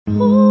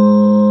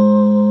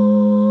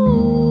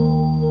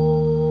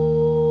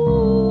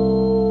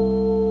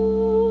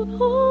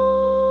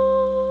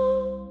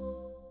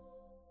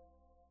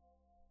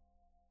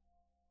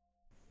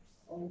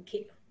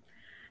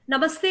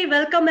Namaste,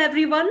 welcome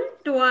everyone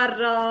to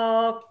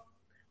our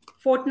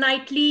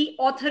fortnightly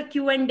author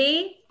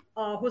Q&A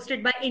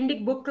hosted by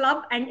Indic Book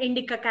Club and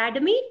Indic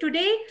Academy.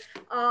 Today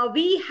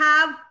we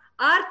have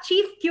our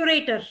chief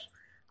curator,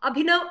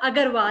 Abhinav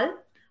Agarwal,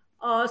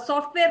 a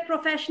software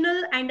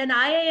professional and an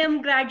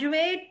IIM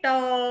graduate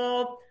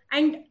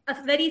and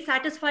a very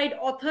satisfied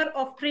author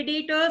of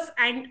Predators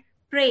and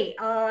Prey.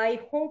 I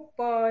hope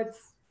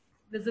it's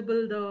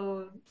visible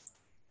the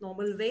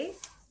normal way.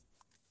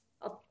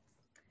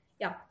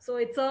 Yeah, so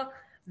it's a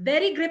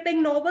very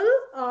gripping novel.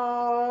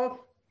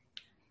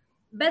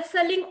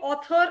 Best-selling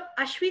author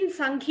Ashwin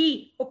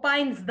Sanghi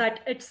opines that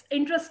it's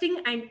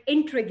interesting and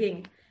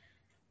intriguing.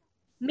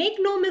 Make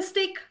no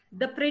mistake,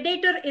 the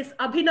predator is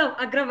Abhinav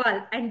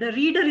Agrawal and the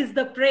reader is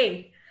the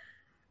prey.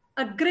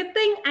 A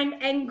gripping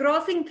and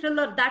engrossing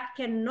thriller that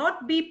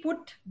cannot be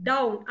put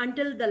down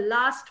until the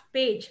last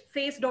page,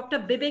 says Dr.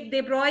 Bibek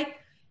Debroy,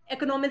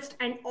 economist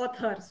and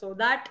author. So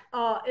that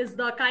is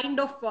the kind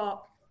of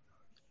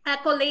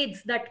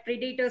accolades that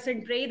Predators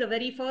and Prey, the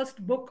very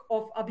first book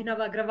of Abhinav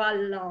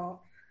Agrawal,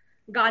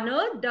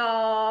 garnered.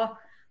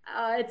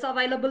 It's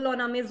available on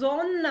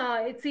Amazon.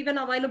 It's even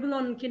available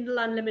on Kindle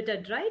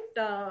Unlimited, right,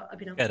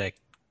 Abhinav? Correct.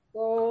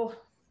 So,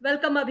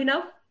 welcome,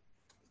 Abhinav.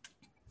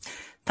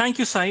 Thank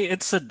you, Sai.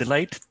 It's a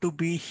delight to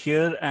be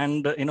here.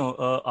 And,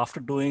 after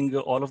doing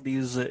all of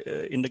these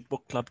Indic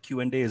Book Club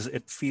Q&As,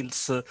 it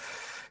feels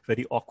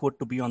very awkward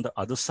to be on the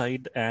other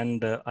side.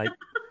 And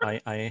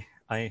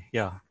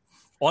yeah.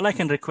 All I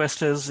can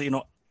request is,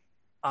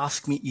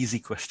 ask me easy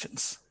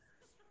questions.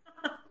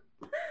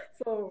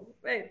 So,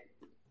 wait,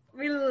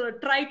 we'll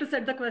try to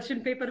set the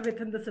question paper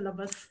within the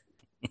syllabus.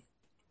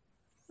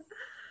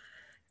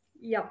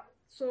 Yeah.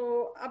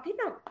 So,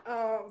 Abhinav,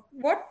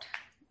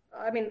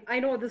 I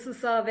know this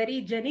is a very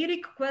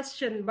generic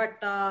question,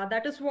 but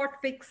that is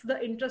what piques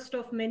the interest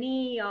of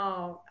many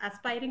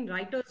aspiring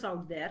writers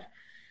out there.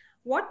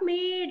 What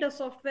made a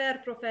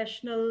software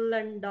professional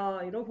and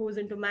who's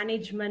into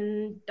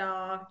management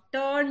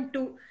turn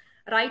to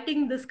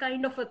writing this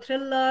kind of a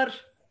thriller,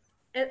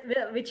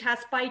 which has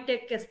spy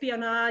tech,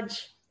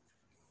 espionage,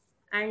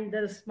 and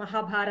this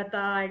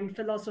Mahabharata and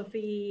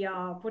philosophy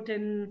put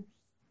in?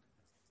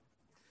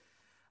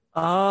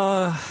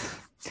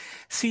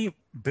 See,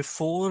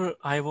 before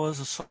I was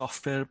a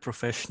software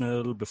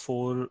professional,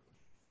 before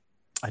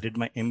I did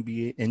my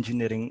MBA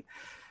engineering,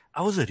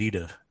 I was a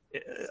reader.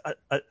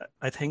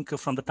 I think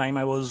from the time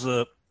I was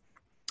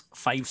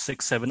 5,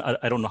 6, 7,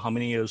 I don't know how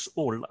many years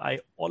old, I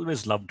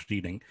always loved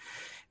reading.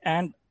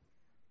 And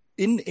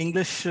in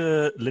English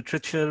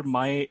literature,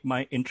 my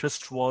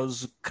interest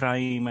was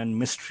crime and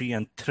mystery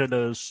and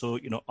thrillers. So,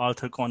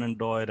 Arthur Conan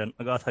Doyle and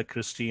Agatha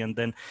Christie. And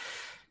then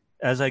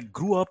as I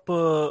grew up,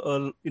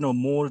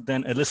 more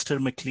than Alistair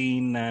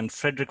MacLean and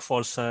Frederick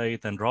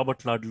Forsyth and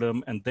Robert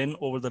Ludlum. And then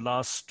over the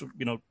last,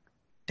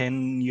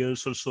 10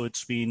 years or so,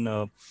 it's been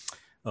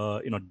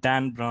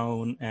Dan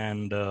Brown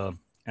and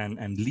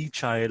Lee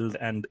Child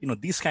and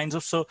these kinds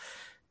of, so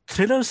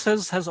thrillers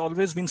has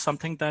always been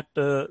something that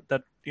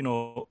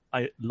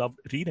I loved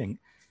reading.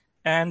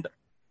 And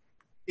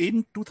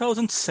in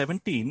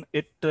 2017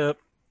 it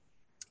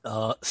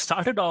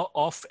started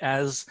off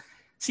as,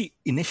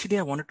 initially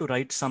I wanted to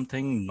write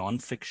something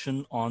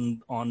nonfiction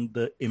on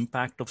the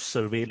impact of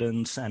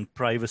surveillance and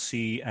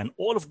privacy and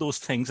all of those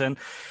things. And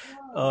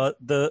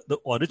the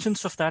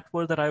origins of that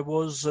were that I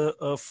was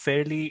a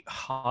fairly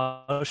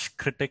harsh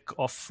critic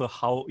of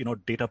how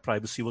data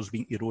privacy was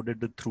being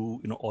eroded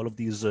through all of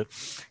these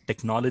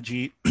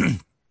technology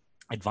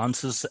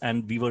advances,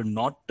 and we were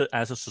not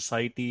as a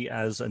society,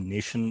 as a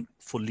nation,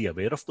 fully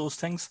aware of those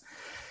things.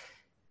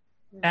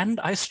 And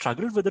I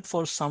struggled with it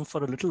for a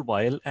little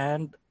while,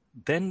 and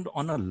then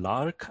on a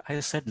lark, I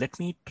said, let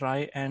me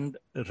try and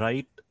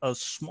write a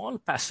small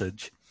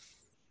passage,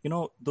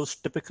 those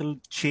typical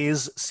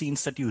chase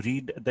scenes that you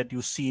read, that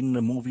you see in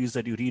the movies,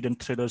 that you read in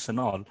thrillers and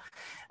all.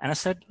 And I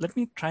said, let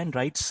me try and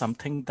write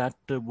something that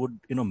would,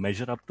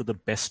 measure up to the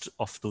best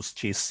of those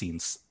chase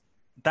scenes.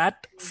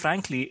 That,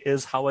 frankly,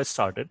 is how I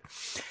started.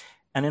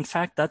 And in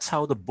fact, that's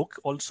how the book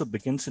also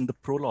begins in the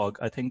prologue.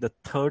 I think the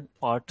third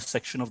part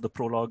section of the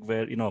prologue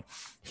where,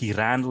 he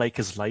ran like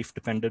his life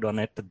depended on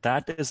it.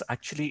 That is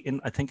actually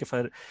I think if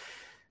I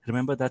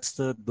remember,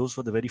 those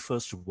were the very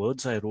first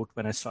words I wrote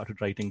when I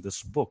started writing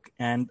this book.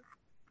 And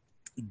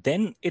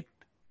then it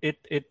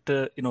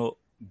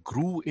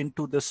grew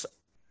into this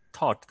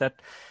thought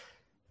that,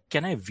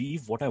 can I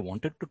weave what I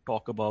wanted to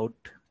talk about,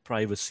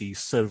 privacy,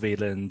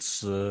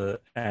 surveillance,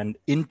 and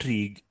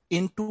intrigue,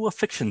 into a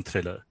fiction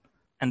thriller?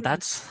 And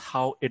that's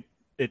how it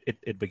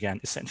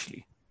began,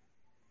 essentially.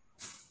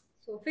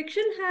 So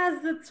fiction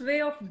has its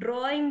way of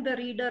drawing the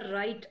reader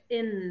right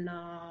in.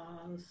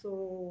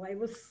 So I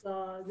was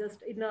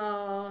just in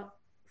a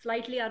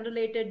slightly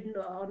unrelated,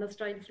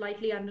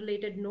 slightly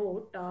unrelated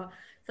note.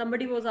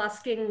 Somebody was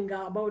asking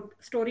about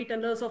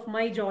storytellers of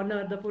my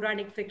genre, the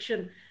Puranic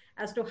fiction,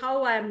 as to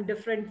how I am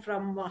different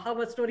from,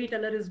 how a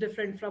storyteller is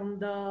different from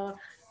the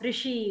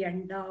Rishi,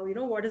 and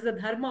what is the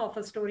dharma of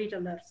a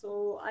storyteller.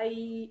 So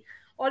I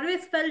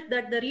always felt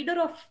that the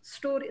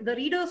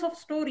readers of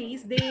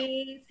stories,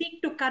 they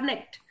seek to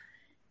connect,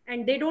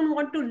 and they don't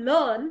want to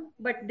learn,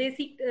 but they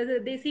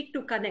seek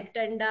to connect.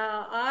 And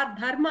our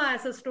dharma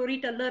as a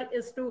storyteller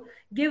is to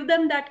give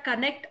them that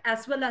connect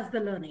as well as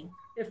the learning,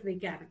 if we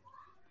can.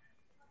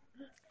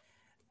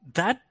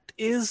 That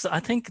is, I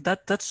think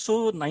that's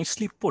so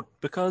nicely put,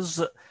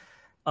 because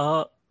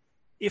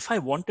if I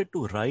wanted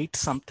to write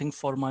something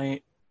for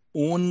my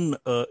own,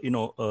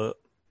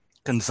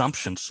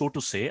 consumption, so to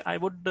say, I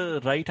would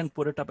write and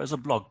put it up as a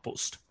blog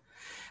post.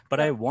 But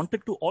I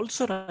wanted to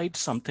also write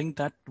something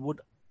that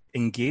would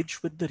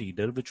engage with the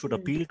reader, which would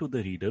appeal to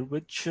the reader,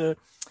 which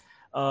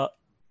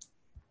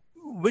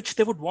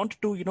they would want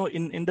to,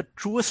 in the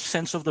truest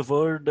sense of the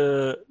word,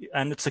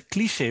 and it's a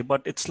cliche,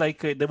 but it's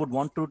like they would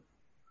want to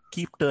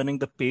keep turning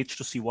the page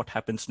to see what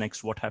happens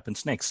next.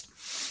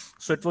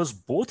 So it was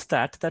both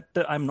that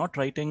I'm not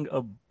writing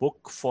a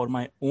book for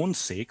my own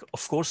sake.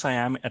 Of course, I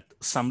am at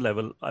some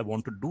level. I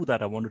want to do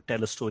that. I want to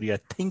tell a story. I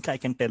think I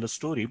can tell a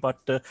story, but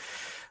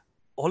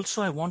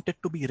also I want it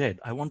to be read.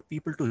 I want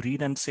people to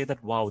read and say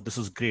that, wow, this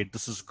is great.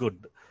 This is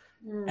good.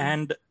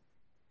 And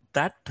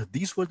that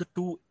these were the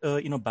two,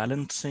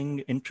 balancing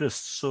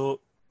interests. So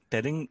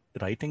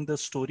writing the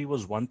story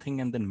was one thing,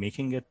 and then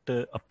making it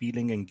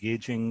appealing,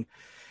 engaging,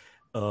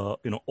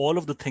 all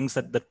of the things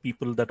that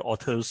people, that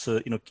authors,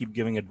 keep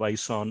giving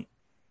advice on,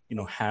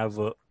 have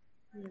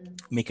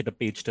make it a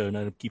page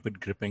turner, keep it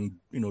gripping,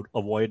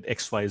 avoid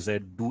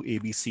XYZ, do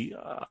ABC.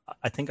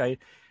 I think I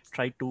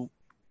tried to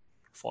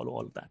follow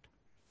all that.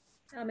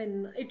 I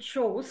mean, it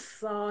shows,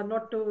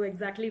 not to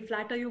exactly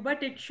flatter you,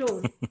 but it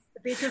shows. The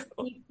pages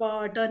keep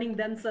turning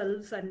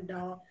themselves, and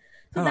so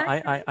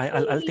that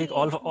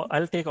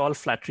I'll take all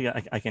flattery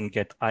I can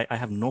get. I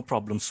have no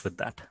problems with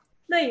that.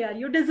 No, yeah,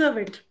 you deserve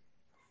it.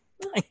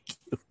 Thank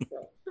you.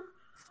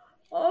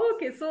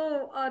 Okay,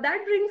 so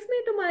that brings me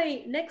to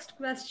my next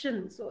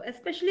question. So,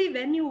 especially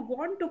when you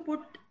want to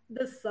put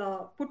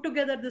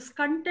together this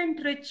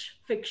content-rich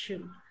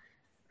fiction,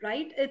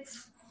 right?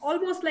 It's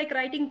almost like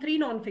writing 3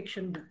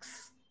 non-fiction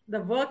books.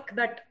 The work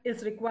that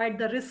is required,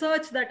 the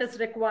research that is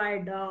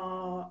required,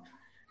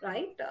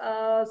 right?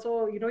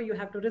 So, you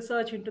have to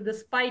research into the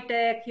spy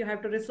tech, you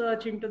have to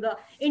research into the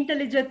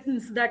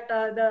intelligence, that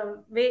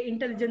the way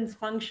intelligence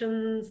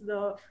functions,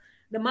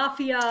 the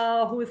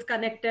mafia who is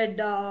connected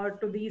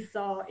to these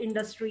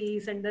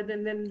industries, and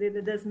then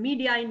there's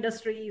media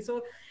industry.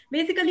 So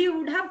basically you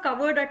would have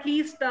covered at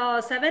least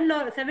 7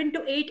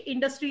 to 8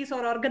 industries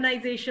or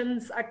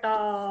organizations at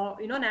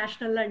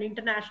national and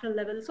international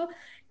level. So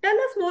tell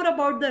us more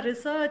about the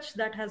research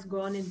that has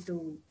gone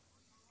into.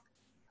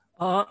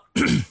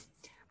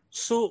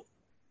 So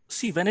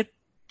see, when it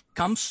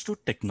comes to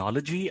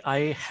technology,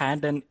 I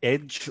had an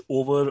edge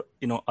over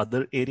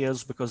other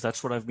areas, because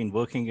that's what I've been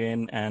working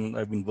in, and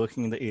I've been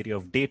working in the area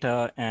of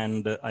data,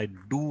 and I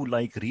do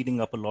like reading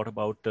up a lot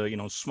about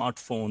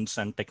smartphones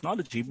and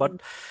technology.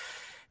 But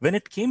when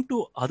it came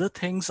to other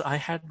things, I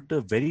had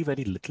very,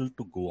 very little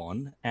to go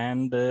on,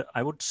 and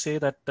I would say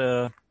that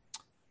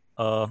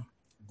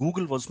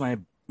Google was my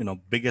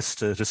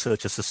biggest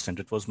research assistant.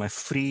 It was my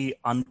free,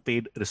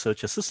 unpaid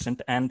research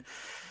assistant, and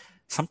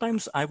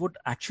sometimes I would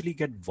actually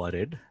get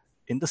worried,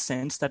 in the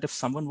sense that if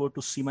someone were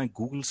to see my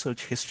Google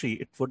search history,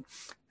 it would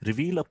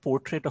reveal a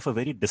portrait of a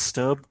very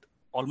disturbed,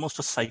 almost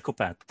a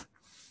psychopath.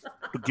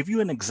 To give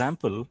you an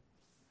example,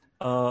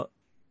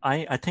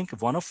 I think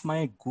one of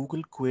my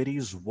Google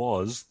queries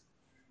was,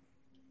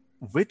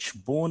 which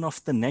bone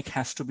of the neck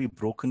has to be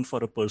broken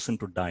for a person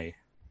to die?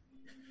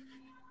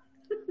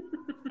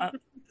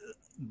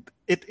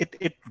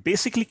 It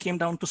basically came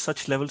down to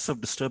such levels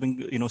of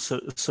disturbing,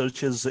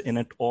 searches in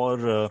it,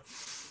 or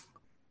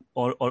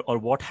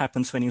what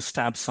happens when you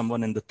stab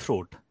someone in the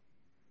throat.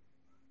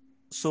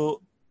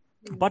 So,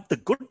 but the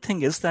good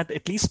thing is that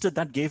at least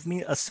that gave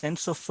me a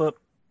sense of,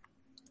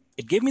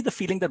 it gave me the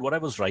feeling that what I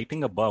was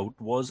writing about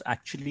was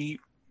actually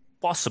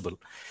possible.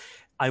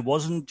 I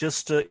wasn't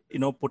just,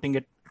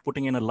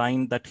 putting in a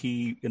line that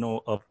he,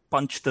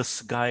 punched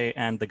this guy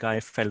and the guy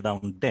fell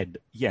down dead.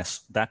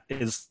 Yes, that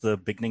is the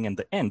beginning and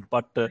the end,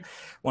 but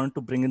wanted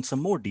to bring in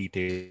some more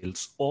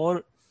details.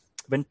 Or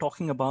when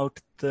talking about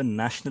the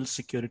National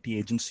Security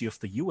Agency of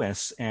the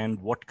US and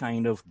what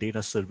kind of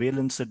data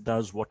surveillance it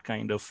does, what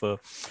kind of a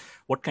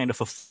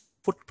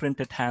footprint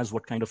it has,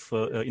 what kind of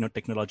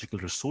technological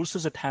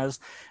resources it has.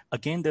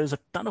 Again, there's a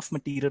ton of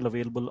material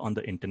available on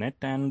the internet,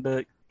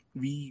 and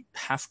we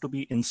have to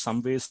be in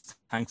some ways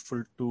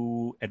thankful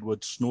to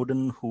Edward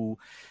Snowden, who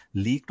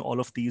leaked all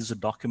of these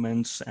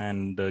documents,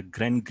 and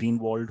Glenn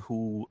Greenwald,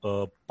 who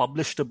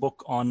published a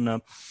book on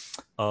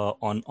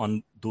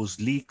those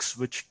leaks,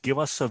 which give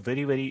us a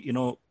very, very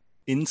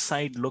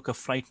inside look, a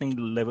frightening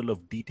level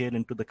of detail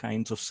into the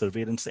kinds of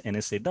surveillance the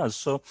NSA does.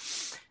 So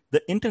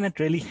the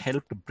internet really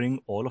helped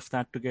bring all of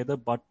that together,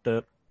 but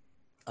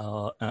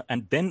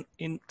and then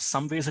in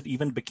some ways it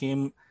even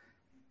became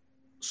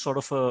sort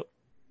of a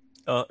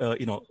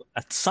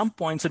at some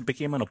points it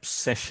became an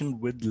obsession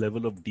with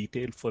level of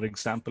detail. For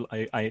example,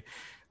 I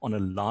on a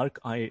lark,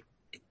 I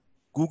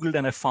Googled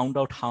and I found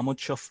out how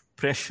much of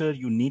pressure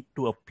you need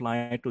to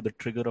apply to the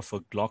trigger of a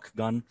Glock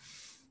gun,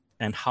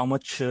 and how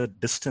much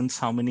distance,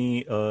 how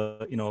many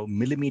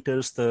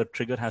millimeters the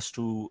trigger has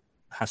to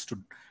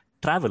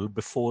travel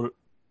before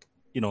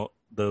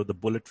the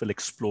bullet will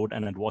explode,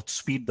 and at what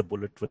speed the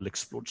bullet will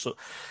explode. So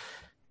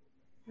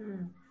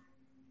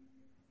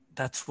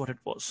that's what it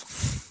was.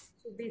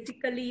 So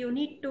basically, you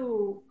need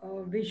to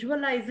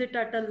visualize it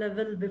at a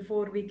level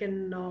before we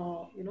can,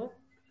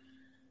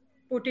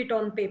 put it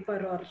on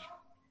paper or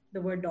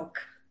the Word doc.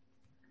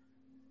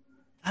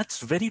 That's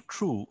very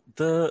true.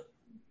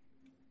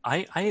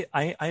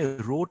 I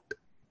wrote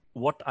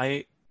what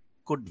I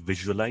could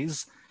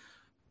visualize,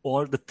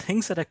 or the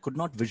things that I could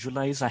not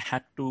visualize, I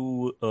had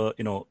to,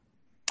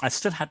 I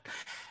still had.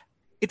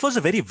 It was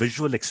a very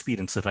visual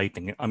experience, the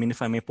writing. I mean,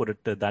 if I may put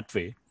it that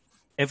way.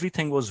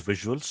 Everything was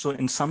visual. So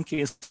in some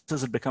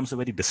cases, it becomes a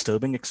very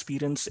disturbing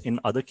experience. In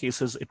other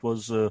cases, it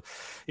was, an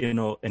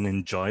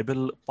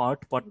enjoyable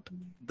part, but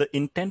the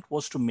intent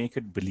was to make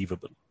it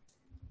believable.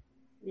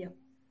 Yeah.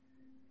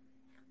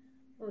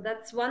 Oh,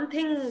 that's one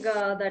thing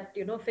that,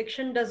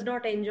 fiction does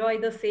not enjoy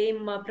the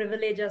same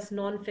privilege as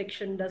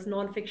non-fiction does.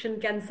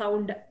 Non-fiction can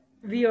sound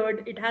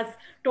weird. It has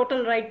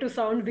total right to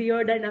sound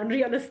weird and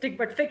unrealistic,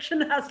 but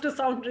fiction has to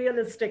sound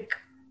realistic.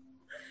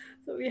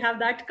 So we have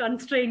that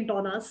constraint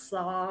on us.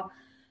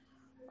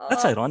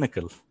 That's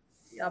ironical.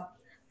 Yeah.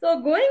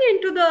 So going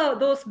into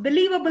those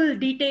believable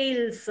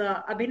details,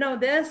 Abhinav,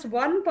 there's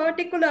one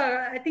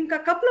particular, I think a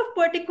couple of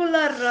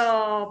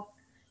particular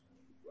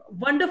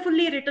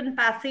wonderfully written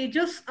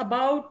passages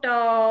about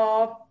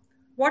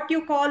what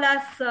you call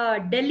as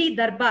Delhi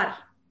Darbar.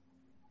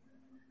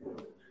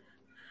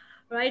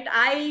 Right.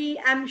 I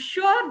am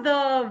sure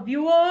the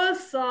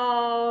viewers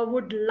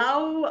would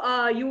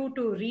love you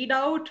to read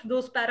out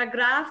those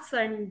paragraphs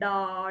and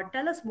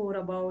tell us more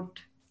about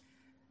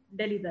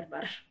Delhi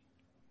Darbar.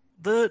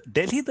 The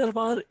Delhi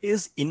Darbar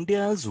is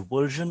India's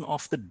version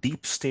of the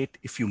deep state,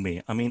 if you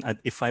may. I mean,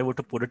 if I were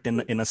to put it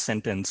in a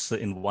sentence,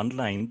 in one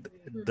line,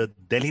 the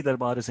Delhi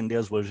Darbar is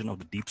India's version of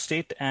the deep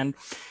state, and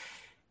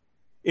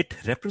it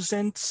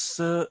represents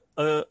a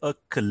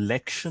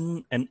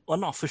collection, an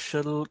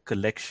unofficial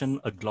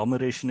collection,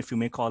 agglomeration, if you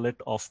may call it,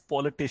 of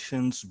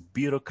politicians,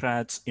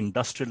 bureaucrats,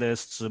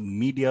 industrialists,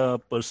 media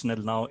personnel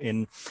now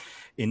in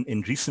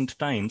recent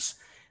times,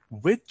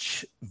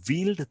 which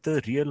wield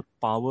the real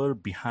power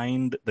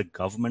behind the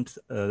government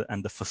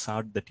and the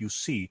facade that you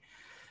see.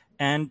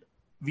 And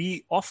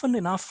we often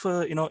enough,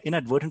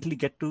 inadvertently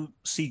get to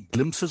see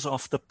glimpses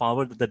of the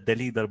power that the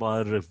Delhi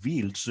Darbar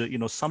wields.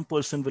 Some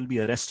person will be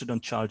arrested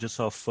on charges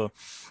of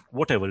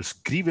whatever,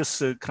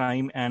 grievous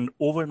crime, and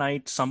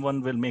overnight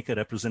someone will make a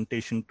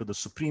representation to the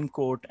Supreme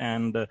Court,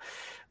 and a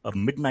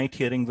midnight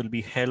hearing will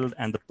be held,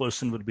 and the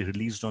person will be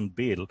released on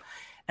bail.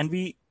 And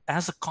we,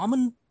 as a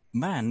common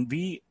man,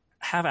 we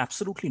have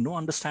absolutely no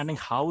understanding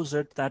how is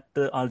it that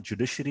our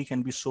judiciary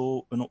can be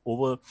so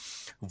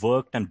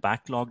overworked and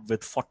backlogged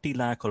with 40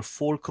 lakh or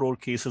 4 crore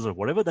cases or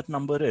whatever that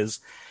number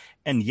is,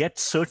 and yet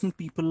certain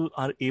people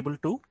are able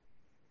to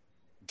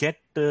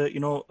get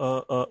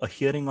a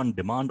hearing on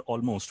demand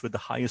almost with the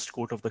highest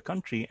court of the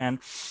country. And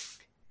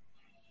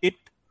it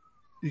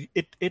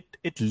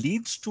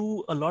leads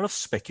to a lot of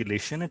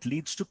speculation. It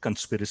leads to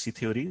conspiracy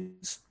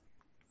theories.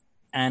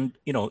 And,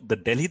 the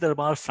Delhi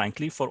Darbar,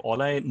 frankly, for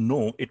all I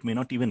know, it may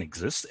not even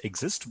exist.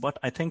 But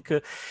I think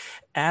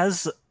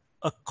as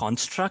a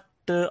construct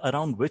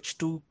around which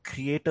to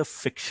create a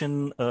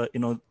fiction,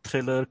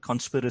 thriller,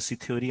 conspiracy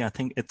theory, I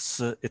think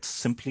it's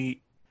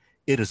simply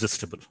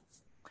irresistible.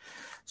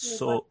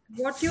 So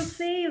what you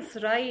say is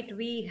right.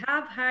 We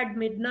have had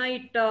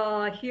midnight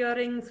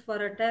hearings for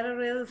a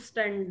terrorist,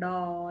 and,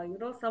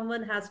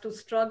 someone has to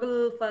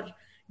struggle for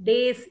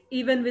days,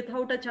 even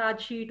without a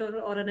charge sheet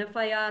or an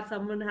FIR.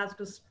 Someone has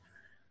to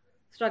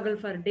struggle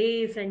for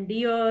days and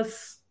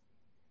years.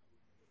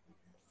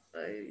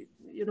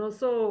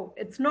 So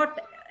it's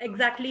not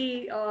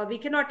exactly, we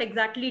cannot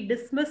exactly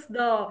dismiss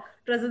the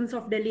presence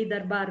of Delhi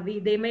Darbar.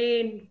 They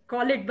may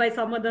call it by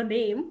some other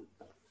name.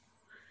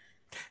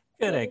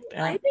 Correct. So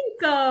I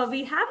think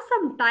we have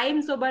some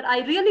time, but I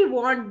really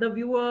want the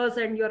viewers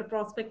and your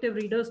prospective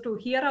readers to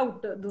hear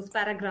out those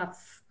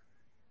paragraphs.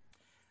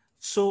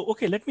 So,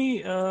 okay, let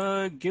me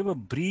give a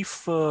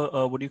brief,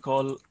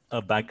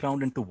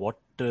 background into what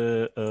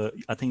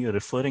I think you're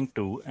referring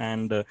to.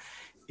 And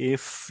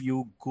if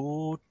you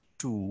go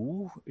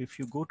to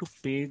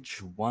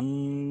page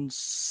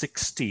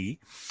 160,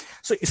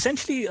 so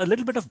essentially a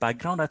little bit of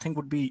background I think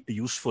would be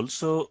useful.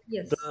 So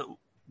yes.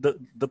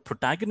 The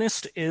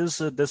protagonist is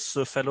this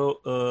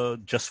fellow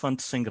Jaswant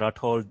Singh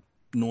Rathod,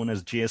 known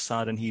as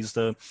JSR, and he's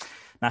the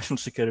national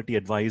security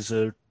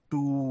advisor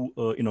to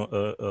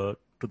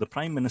the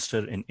Prime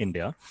Minister in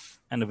India,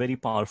 and a very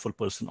powerful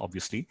person,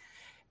 obviously.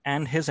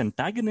 And his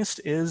antagonist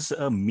is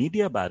a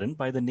media baron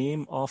by the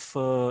name of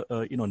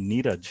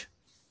Neeraj.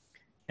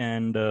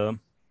 And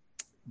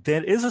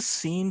there is a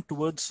scene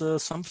towards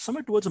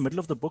somewhere towards the middle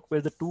of the book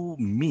where the two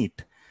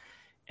meet,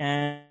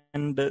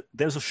 and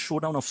there's a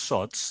showdown of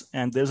sorts,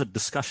 and there's a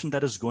discussion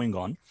that is going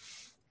on.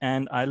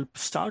 And I'll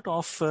start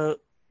off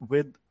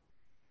with,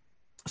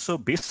 so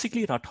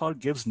basically Rathore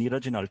gives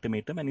Neeraj an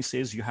ultimatum and he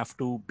says, you have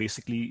to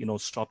basically,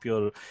 stop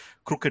your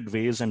crooked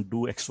ways and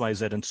do X, Y,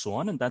 Z and so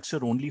on. And that's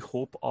your only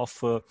hope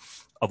of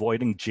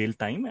avoiding jail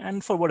time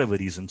and for whatever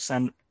reasons.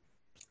 And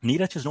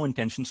Neeraj has no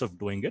intentions of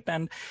doing it.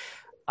 And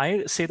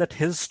I say that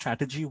his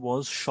strategy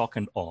was shock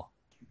and awe.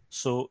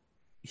 So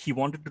he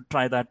wanted to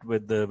try that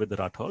with the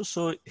Rathore.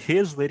 So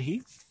here's where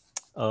he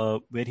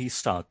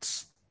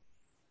starts.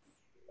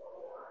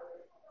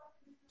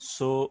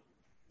 So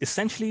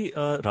essentially,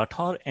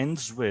 Rathore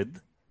ends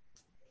with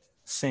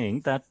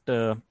saying that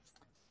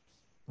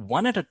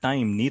one at a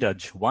time,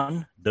 Neeraj,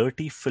 one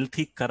dirty,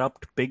 filthy,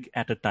 corrupt pig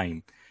at a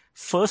time.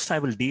 First, I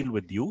will deal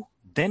with you,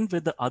 then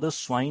with the other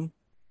swine,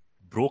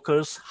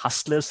 brokers,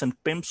 hustlers,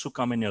 and pimps who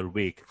come in your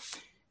wake.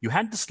 You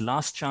had this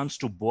last chance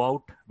to bow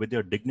out with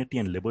your dignity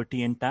and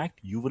liberty intact.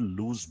 You will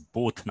lose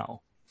both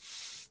now.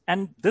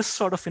 And this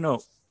sort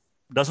of,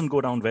 doesn't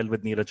go down well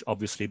with Neeraj,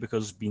 obviously,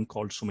 because being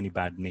called so many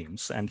bad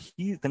names. And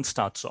he then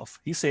starts off.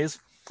 He says,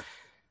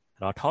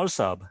 Rathore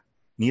Saab,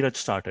 Neeraj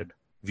started.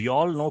 We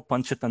all know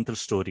Panchatantra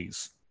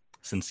stories.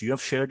 Since you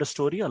have shared a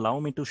story, allow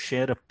me to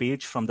share a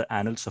page from the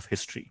annals of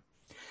history.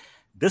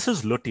 This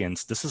is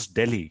Lutyens. This is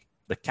Delhi,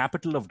 the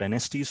capital of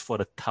dynasties for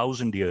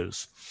 1,000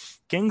 years.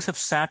 Kings have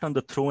sat on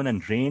the throne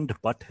and reigned,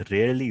 but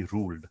rarely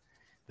ruled.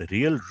 The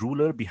real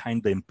ruler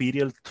behind the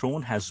imperial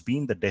throne has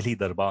been the Delhi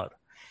Darbar.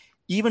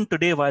 Even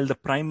today, while the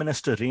Prime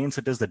Minister reigns,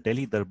 it is the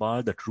Delhi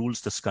Darbar that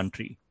rules this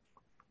country.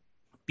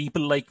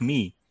 People like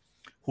me,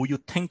 who you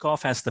think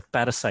of as the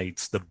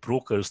parasites, the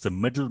brokers, the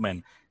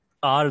middlemen,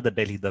 are the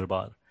Delhi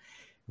Darbar.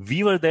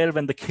 We were there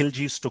when the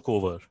Khiljis took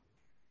over.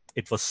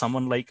 It was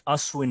someone like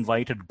us who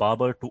invited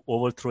Babur to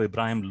overthrow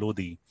Ibrahim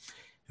Lodi.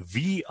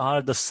 We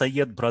are the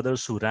Sayyid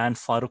brothers who ran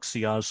Farooq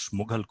Siyar's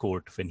Mughal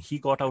court. When he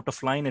got out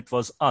of line, it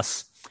was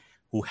us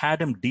who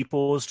had him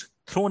deposed,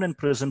 thrown in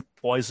prison,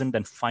 poisoned,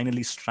 and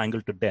finally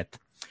strangled to death.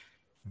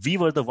 We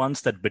were the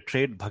ones that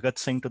betrayed Bhagat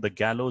Singh to the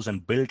gallows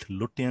and built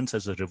Lutyens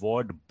as a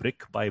reward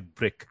brick by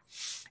brick.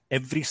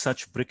 Every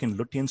such brick in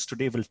Lutyens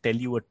today will tell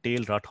you a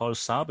tale, Rathore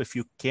Saab, if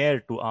you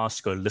care to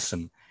ask or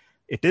listen.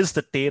 It is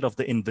the tale of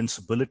the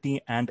invincibility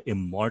and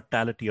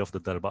immortality of the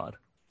Darbar.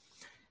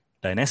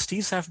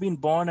 Dynasties have been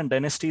born and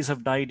dynasties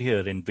have died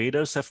here.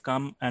 Invaders have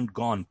come and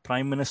gone.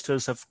 Prime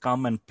ministers have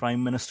come and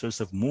prime ministers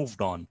have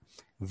moved on.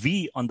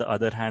 We, on the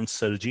other hand,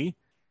 Sirji,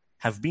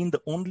 have been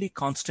the only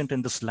constant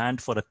in this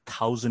land for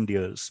 1,000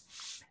 years.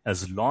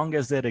 As long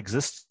as there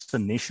exists a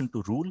nation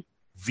to rule,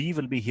 we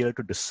will be here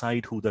to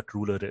decide who that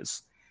ruler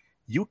is.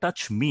 You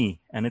touch me,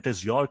 and it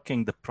is your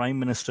king, the prime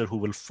minister, who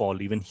will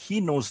fall. Even he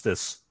knows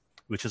this,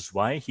 which is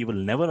why he will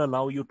never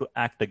allow you to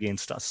act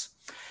against us.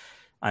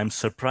 I'm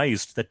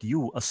surprised that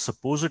you, a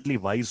supposedly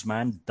wise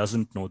man,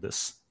 doesn't know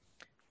this.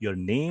 Your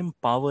name,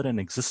 power, and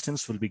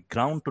existence will be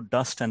ground to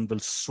dust and will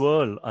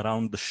swirl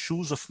around the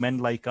shoes of men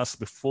like us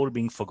before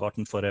being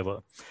forgotten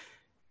forever.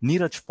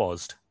 Neeraj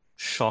paused,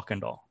 shock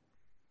and awe.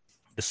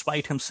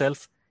 Despite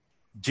himself,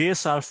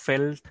 JSR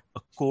felt a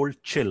cold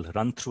chill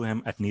run through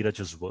him at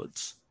Neeraj's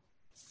words.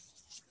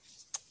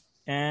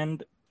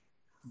 And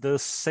the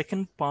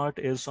second part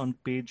is on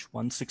page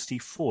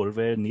 164,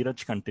 where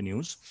Neeraj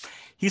continues.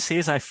 He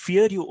says, I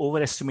fear you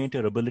overestimate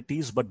your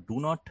abilities, but do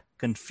not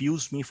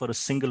confuse me for a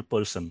single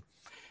person.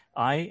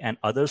 I and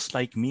others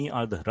like me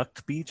are the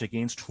Rakt Beej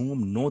against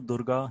whom no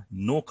Durga,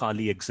 no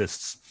Kali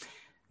exists.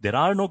 There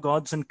are no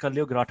gods in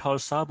Kalyug, Rathore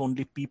Saab,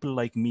 only people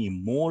like me,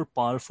 more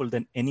powerful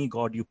than any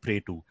god you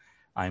pray to.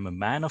 I am a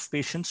man of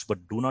patience,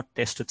 but do not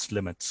test its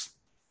limits.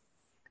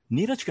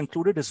 Neeraj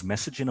concluded his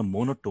message in a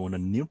monotone, a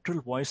neutral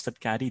voice that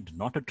carried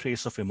not a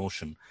trace of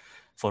emotion.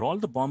 For all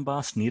the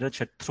bombast Neeraj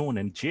had thrown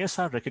in,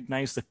 JSR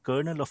recognized the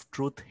kernel of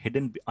truth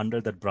hidden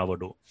under that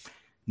bravado.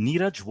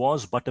 Neeraj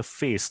was but a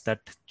face that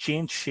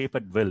changed shape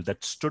at will,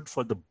 that stood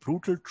for the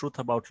brutal truth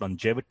about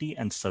longevity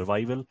and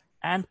survival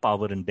and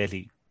power in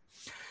Delhi.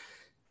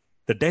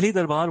 The Delhi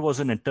Darbar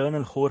was an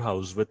eternal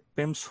whorehouse with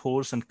pimps,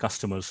 whores, and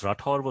customers.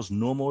 Rathore was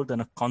no more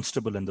than a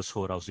constable in this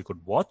whorehouse. He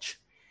could watch,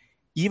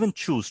 even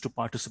choose to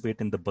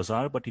participate in the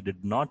bazaar, but he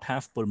did not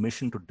have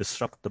permission to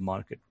disrupt the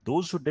market.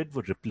 Those who did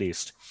were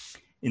replaced.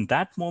 In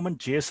that moment,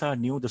 JSR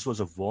knew this was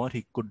a war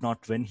he could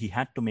not win. He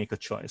had to make a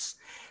choice.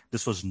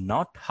 This was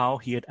not how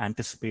he had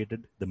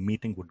anticipated the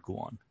meeting would go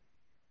on.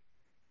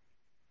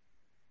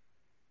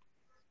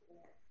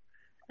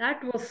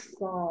 That was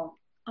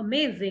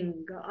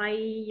amazing. I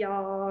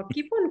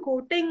keep on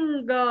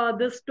quoting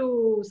this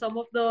to some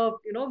of the,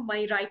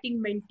 my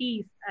writing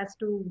mentees as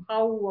to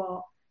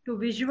how to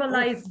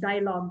visualize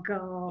dialogue.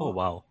 Oh,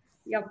 wow.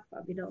 Yep,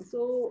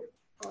 so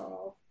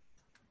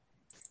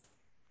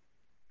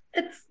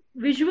it's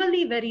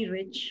visually very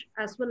rich,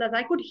 as well as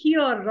I could hear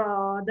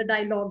the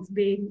dialogues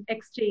being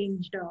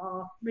exchanged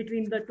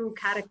between the two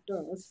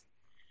characters,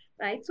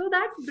 right? So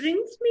that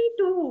brings me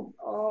to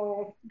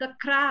the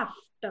craft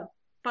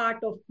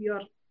part of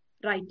your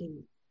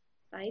writing,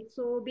 right?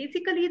 So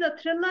basically, the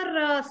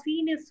thriller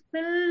scene is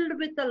filled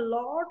with a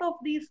lot of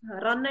these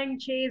run and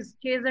chase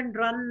and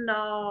run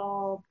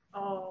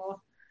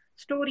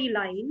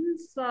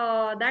storylines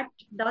that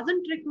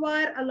doesn't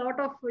require a lot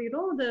of,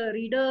 the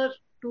reader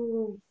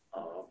to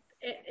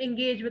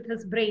engage with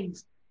his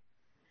brains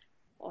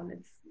on.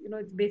 It's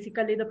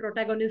basically the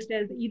protagonist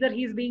is either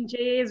he's being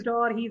chased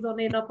or he's on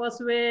in a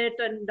pursuit,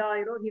 and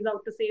he's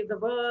out to save the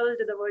world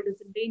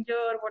is in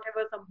danger,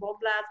 whatever, some bomb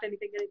blast,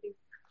 anything.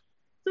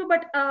 So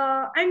but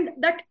and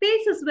that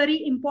pace is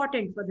very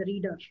important for the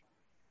reader,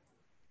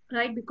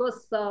 right?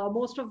 Because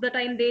most of the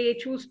time they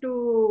choose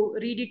to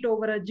read it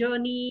over a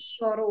journey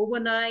or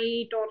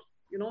overnight, or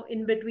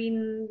in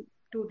between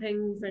two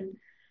things. And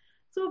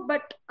so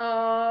but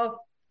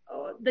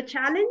the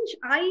challenge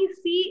I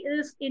see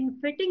is in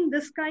fitting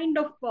this kind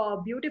of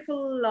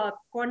beautiful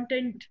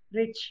content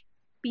rich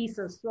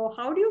pieces. So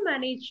how do you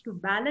manage to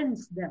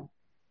balance them?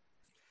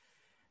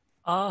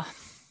 uh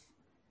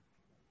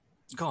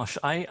Gosh,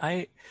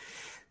 I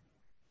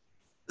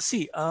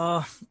see.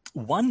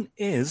 One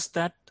is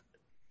that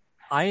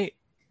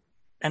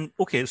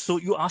okay, so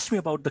you asked me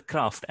about the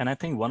craft, and I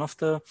think one of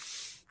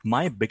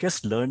my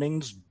biggest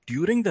learnings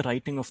during the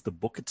writing of the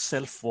book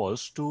itself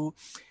was to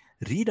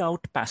read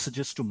out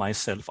passages to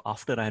myself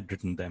after I had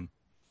written them.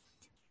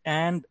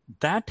 And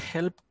that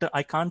helped.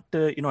 I can't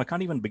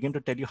even begin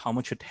to tell you how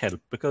much it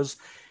helped, because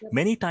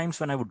many times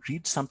when I would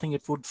read something,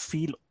 it would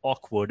feel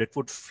awkward. It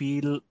would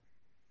feel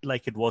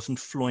like it wasn't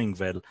flowing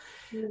well.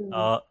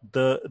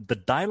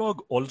 The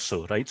dialogue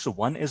also, right? So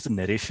one is the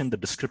narration, the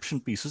description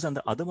pieces, and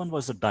the other one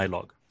was the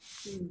dialogue.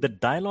 The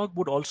dialogue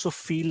would also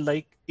feel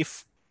like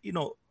if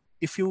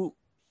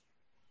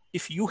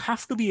you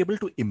have to be able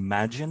to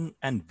imagine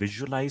and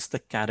visualize the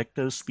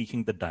characters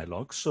speaking the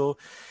dialogue. So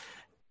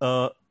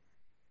the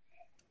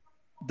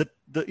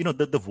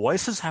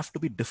voices have to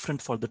be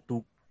different for the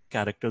two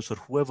characters or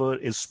whoever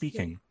is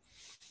speaking.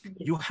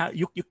 You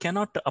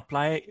cannot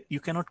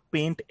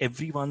paint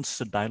everyone's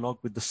dialogue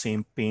with the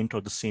same paint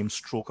or the same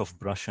stroke of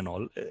brush and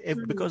all,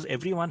 because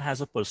everyone has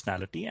a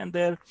personality, and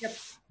their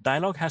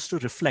dialogue has to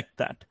reflect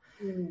that.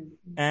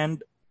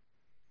 And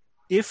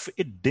if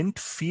it didn't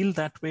feel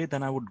that way,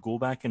 then I would go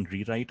back and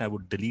rewrite. I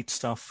would delete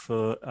stuff.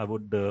 I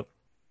would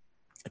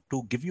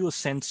to give you a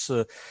sense,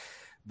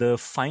 the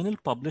final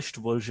published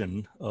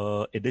version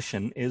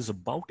edition is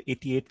about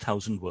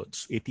 88,000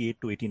 words,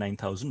 88 to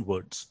 89,000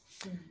 words.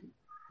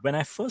 When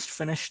I first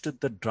finished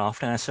the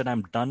draft and I said,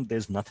 I'm done,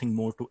 there's nothing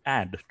more to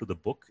add to the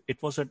book,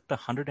 it was at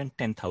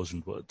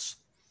 110,000 words.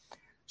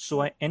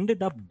 So I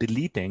ended up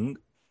deleting,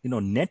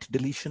 net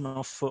deletion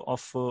of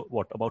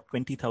about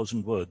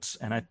 20,000 words.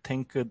 And I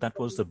think that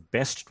was the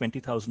best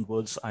 20,000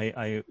 words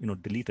I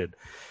deleted,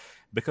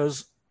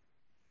 because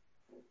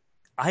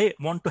I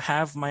want to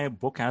have my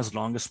book as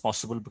long as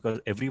possible,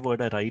 because every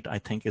word I write, I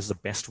think, is the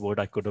best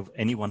word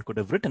anyone could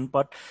have written.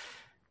 But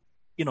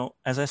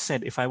as I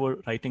said, if I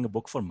were writing a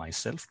book for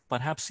myself,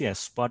 perhaps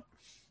yes, but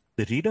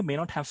the reader may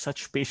not have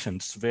such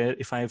patience, where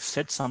if I've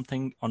said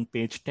something on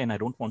page 10, I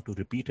don't want to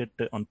repeat it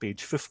on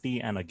page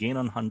 50 and again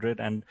on 100.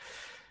 And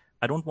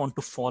I don't want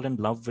to fall in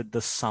love with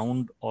the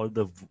sound or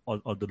the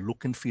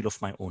look and feel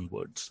of my own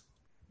words.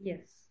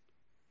 Yes.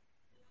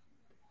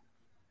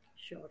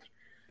 Sure.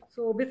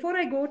 So before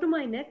I go to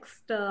my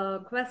next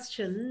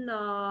question,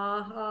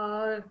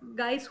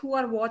 guys who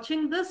are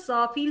watching this,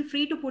 feel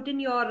free to put in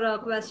your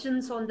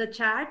questions on the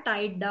chat.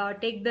 I'd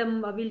take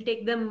them. We'll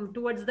take them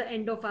towards the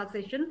end of our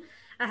session.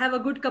 I have a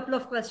good couple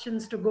of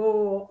questions to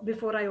go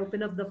before I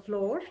open up the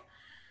floor.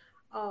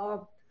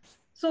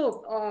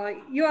 So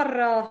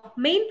your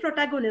main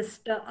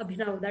protagonist,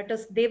 Abhinav, that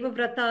is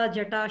Devavrata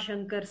Jata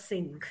Shankar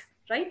Singh,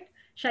 right?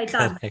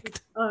 Shaitan.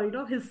 Correct.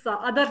 His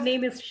other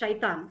name is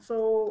Shaitan.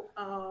 So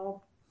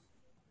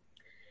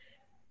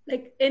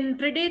like in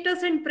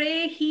Predators and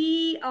Prey,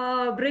 he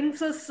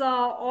brings us a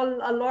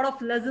lot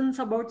of lessons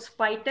about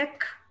spy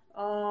tech.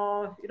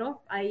 I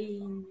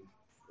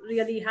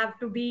really have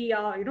to be,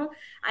 I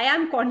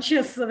am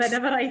conscious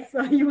whenever I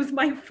use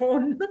my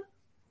phone.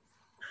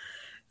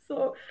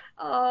 So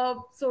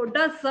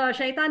does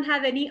Shaitan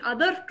have any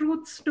other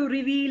truths to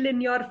reveal in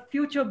your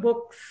future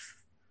books?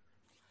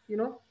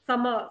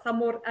 Some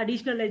more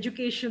additional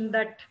education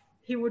that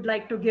he would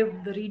like to give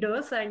the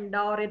readers, and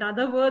or in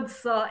other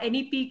words,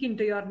 any peek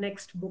into your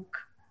next book?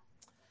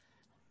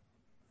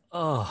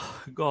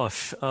 Oh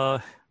gosh.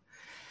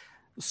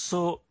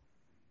 So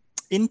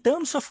in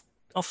terms of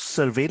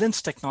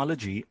surveillance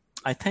technology,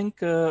 I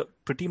think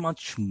pretty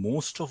much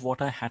most of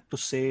what I had to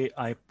say,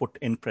 I put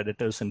in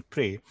Predators and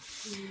Prey.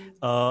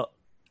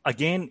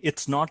 Again,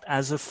 it's not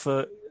as if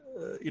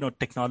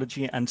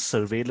technology and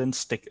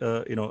surveillance,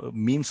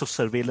 means of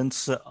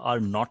surveillance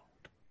are not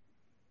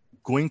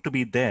going to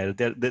be there.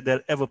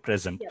 They're ever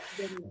present.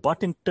 Yeah,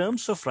 but in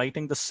terms of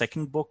writing the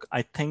second book,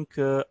 I think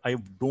I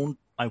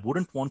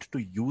wouldn't want to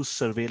use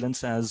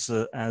surveillance as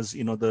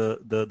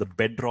the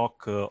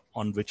bedrock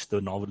on which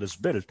the novel is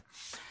built.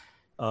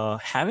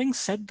 Having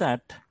said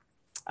that,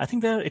 I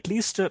think there are at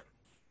least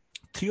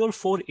 3 or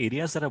 4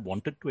 areas that I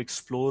wanted to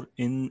explore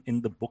in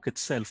the book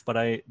itself, but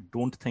I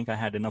don't think I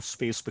had enough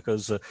space,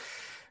 because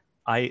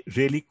I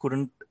really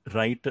couldn't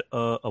write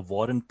a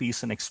War and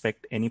Peace and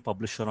expect any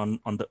publisher on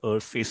the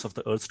earth, face of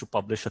the earth, to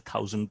publish a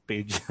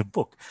 1,000-page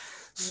book.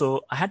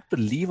 So I had to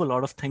leave a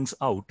lot of things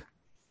out.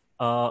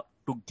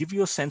 To give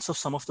you a sense of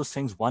some of those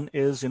things, one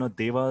is,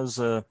 Deva's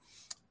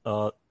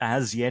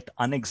as yet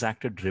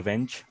unexacted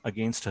revenge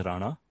against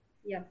Rana.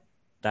 Yeah.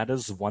 That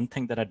is one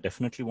thing that I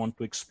definitely want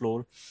to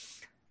explore.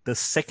 The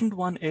second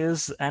one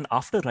is, and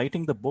after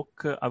writing the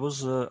book,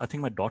 I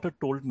think my daughter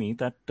told me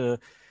that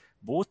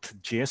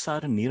both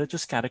JSR and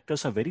Neeraj's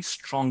characters are very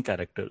strong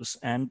characters.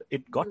 And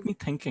it got me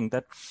thinking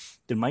that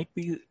there might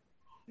be,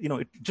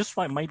 it just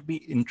might be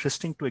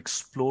interesting to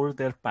explore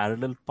their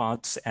parallel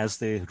paths as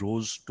they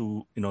rose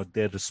to,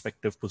 their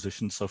respective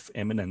positions of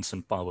eminence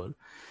and power.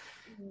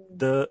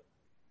 The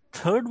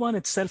third one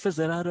itself is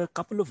there are a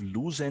couple of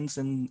loose ends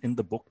in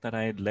the book that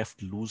I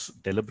left loose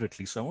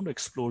deliberately. So I want to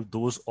explore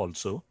those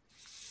also.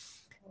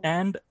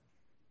 And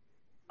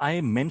I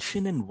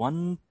mention in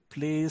one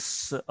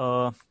place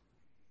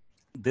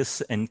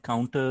this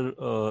encounter,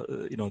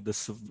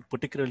 this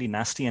particularly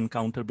nasty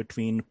encounter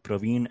between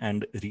Praveen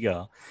and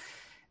Riya.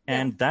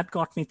 And that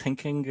got me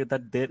thinking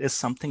that there is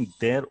something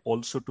there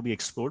also to be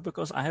explored,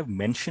 because I have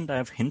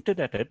hinted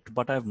at it,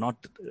 but I have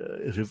not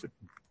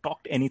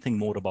talked anything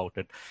more about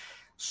it.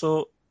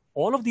 So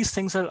all of these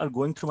things are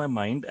going through my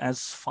mind.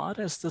 As far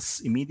as this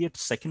immediate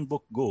second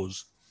book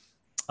goes,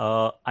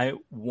 I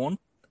want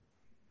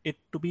it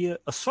to be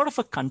a sort of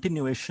a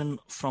continuation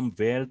from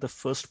where the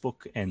first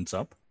book ends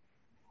up,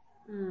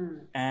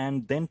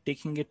 and then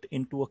taking it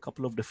into a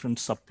couple of different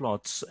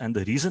subplots. And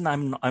the reason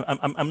I'm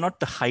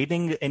not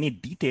hiding any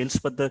details,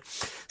 but the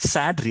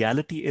sad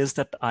reality is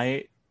that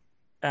I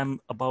am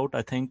about,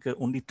 I think,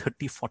 only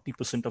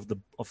 30-40%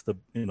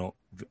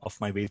 of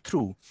my way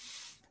through,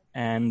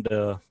 and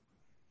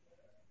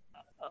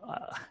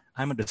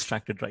I'm a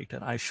distracted writer.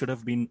 I should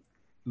have been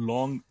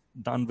long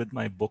done with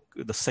my book,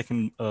 the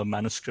second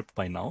manuscript,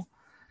 by now.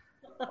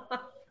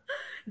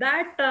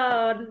 That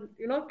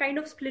kind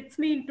of splits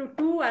me into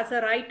two. As a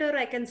writer,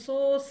 I can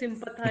so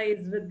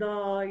sympathize with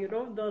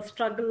the the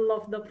struggle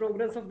of the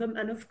progress of the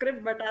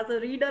manuscript, but as a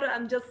reader,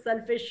 I'm just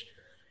selfish.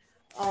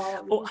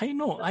 I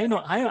know.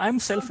 I'm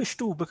selfish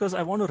too, because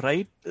I want to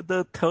write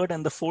the third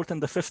and the fourth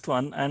and the fifth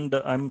one, and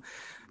I'm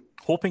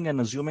hoping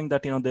and assuming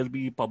that there'll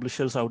be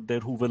publishers out there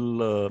who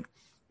will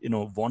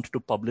want to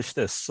publish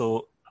this.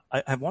 So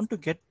I want to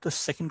get the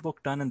second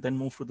book done and then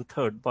move to the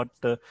third. But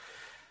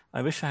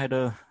I wish I had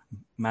a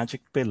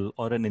magic pill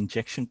or an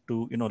injection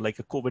to, like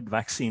a COVID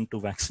vaccine, to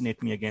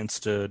vaccinate me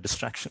against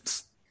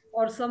distractions.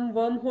 Or some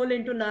wormhole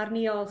into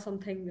Narnia or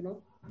something,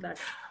 that.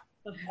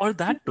 Or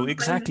that too,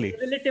 exactly.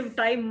 Relative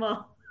time.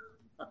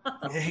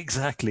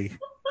 Exactly.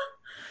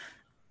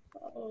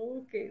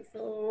 Okay,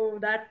 so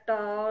that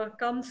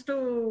comes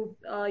to,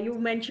 you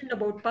mentioned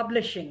about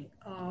publishing.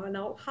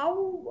 Now,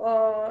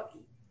 how,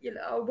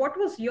 what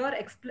was your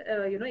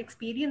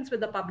experience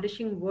with the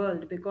publishing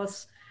world?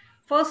 Because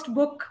first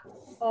book,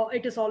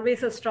 it is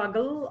always a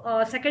struggle.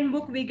 Second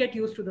book, we get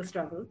used to the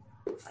struggle.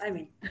 I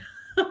mean,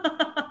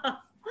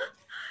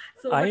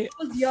 so what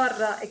was your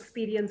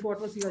experience?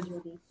 What was your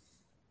journey?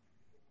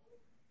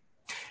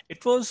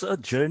 It was a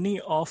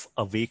journey of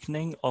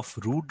awakening, of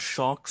rude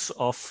shocks,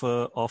 of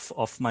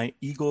my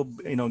ego,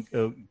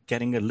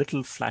 getting a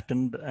little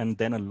flattened and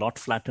then a lot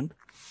flattened.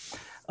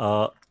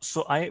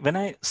 So when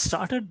I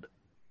started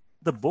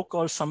the book,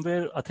 or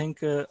somewhere, I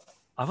think I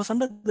was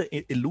under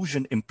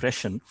the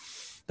impression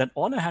that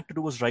all I had to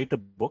do was write a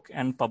book,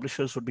 and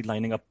publishers would be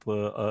lining up,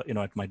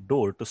 at my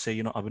door to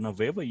say, Abhinav,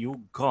 where were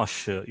you?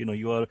 Gosh,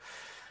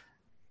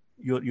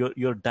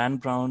 you're Dan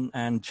Brown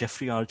and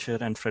Jeffrey Archer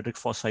and Frederick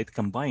Forsyth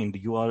combined.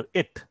 You are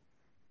it.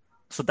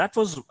 So that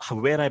was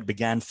where I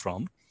began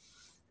from.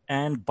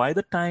 And by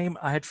the time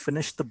I had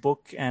finished the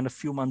book and a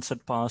few months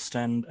had passed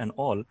and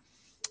all,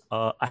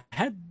 I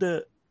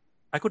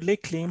could lay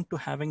claim to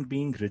having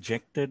been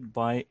rejected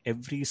by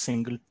every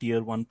single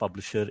tier 1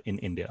 publisher in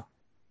India.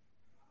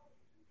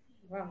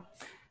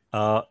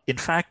 Wow. In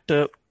fact,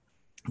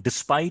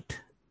 despite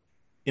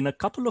in a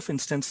couple of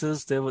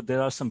instances,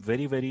 there are some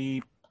very,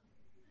 very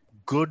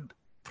good,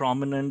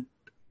 prominent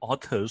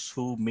authors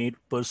who made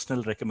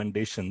personal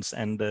recommendations,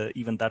 and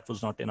even that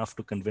was not enough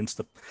to convince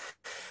the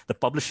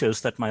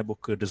publishers that my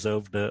book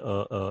deserved,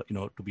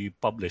 to be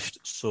published.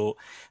 So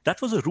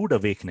that was a rude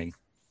awakening.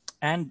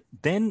 And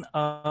then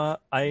I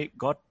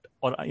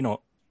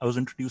was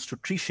introduced to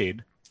Tree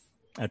Shade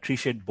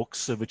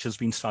Books, which has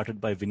been started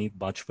by Vineet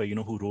Bajpai,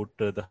 who wrote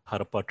the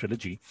Harappa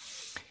trilogy.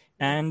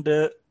 And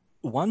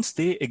once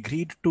they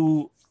agreed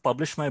to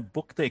publish my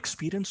book, the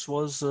experience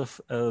was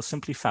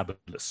simply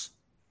fabulous.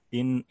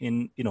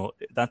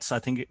 I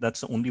think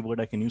that's the only word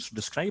I can use to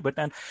describe it.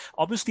 And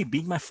obviously,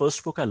 being my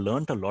first book, I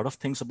learned a lot of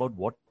things about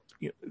what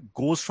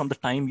goes from the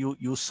time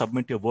you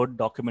submit your Word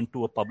document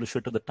to a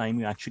publisher to the time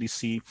you actually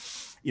see,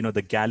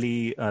 the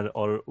galley,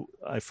 or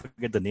I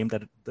forget the name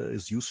that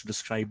is used to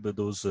describe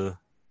those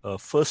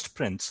first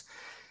prints.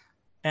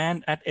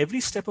 And at every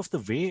step of the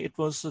way, it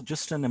was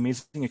just an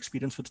amazing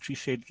experience with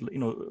Treeshade.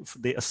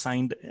 They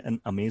assigned an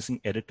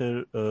amazing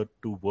editor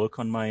to work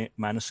on my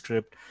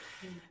manuscript.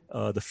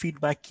 The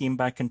feedback came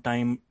back in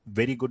time,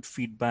 very good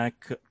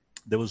feedback.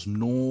 There was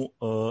no,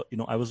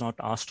 I was not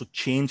asked to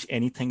change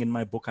anything in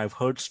my book. I've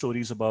heard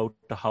stories about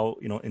how,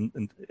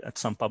 at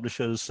some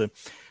publishers,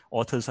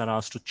 authors are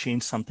asked to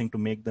change something to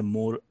make them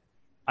more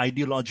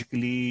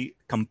ideologically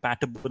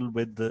compatible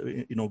with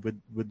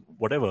with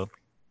whatever.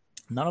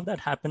 None of that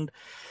happened.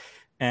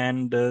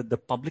 And the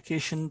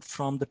publication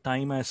from the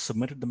time I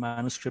submitted the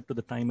manuscript to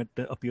the time it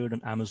appeared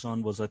on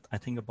Amazon was, I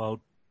think,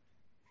 about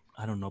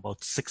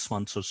 6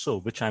 months or so,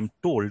 which I'm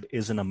told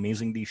is an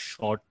amazingly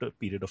short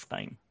period of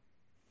time.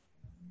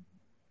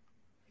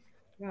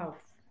 Wow,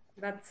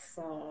 that's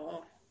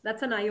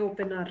an eye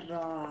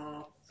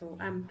opener. So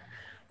I'm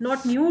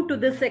not new to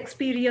this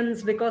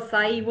experience because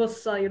I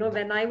was,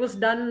 when I was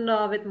done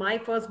with my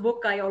first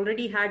book, I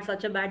already had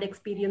such a bad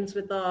experience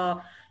with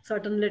a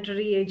certain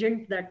literary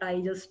agent that I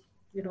just,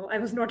 I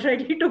was not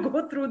ready to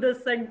go through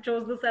this and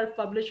chose the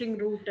self-publishing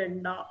route,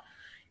 and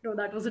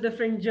that was a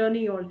different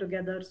journey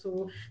altogether.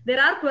 So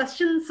there are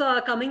questions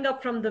coming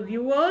up from the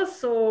viewers.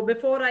 So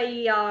before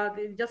I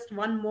just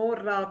one more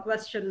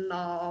question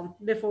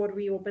before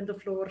we open the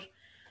floor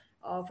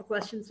for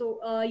questions.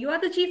 So you are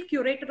the chief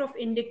curator of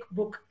Indic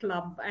Book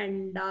Club,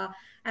 and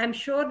I'm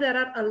sure there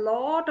are a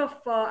lot of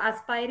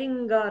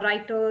aspiring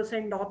writers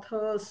and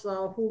authors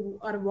who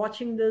are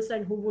watching this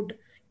and who would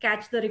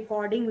catch the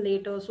recording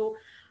later. So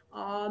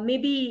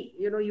maybe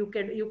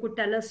you could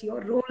tell us your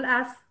role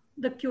as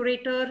the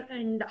curator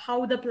and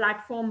how the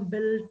platform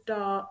built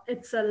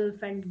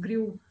itself and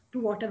grew to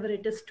whatever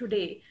it is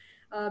today.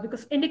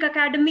 Because Indic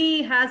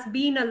Academy has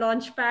been a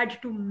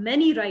launchpad to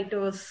many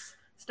writers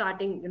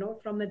starting,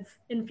 from its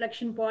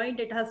inflection point.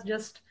 It has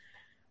just,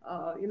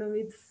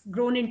 it's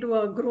grown into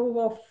a grove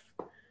of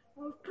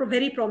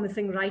very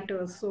promising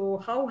writers.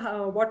 So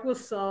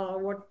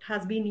what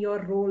has been your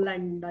role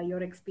and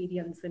your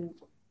experience in?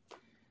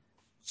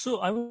 So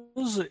I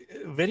was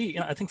very,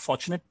 I think,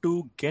 fortunate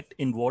to get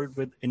involved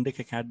with Indic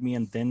Academy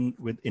and then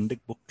with Indic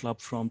Book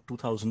Club from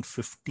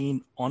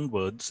 2015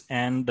 onwards.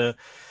 And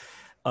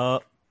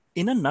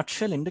in a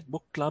nutshell, Indic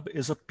Book Club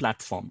is a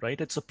platform, right?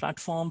 It's a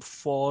platform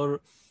for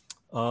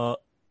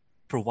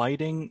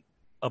providing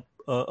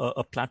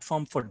a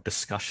platform for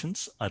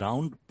discussions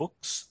around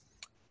books,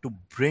 to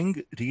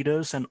bring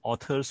readers and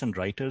authors and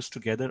writers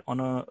together on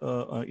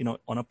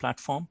a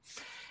platform,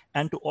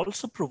 and to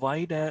also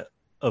provide a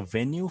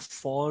venue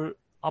for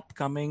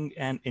upcoming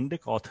and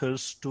Indic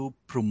authors to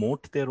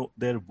promote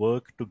their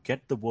work, to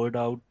get the word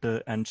out,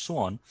 and so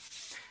on.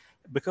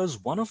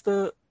 Because one of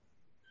the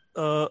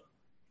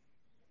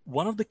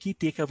key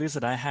takeaways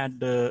that I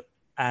had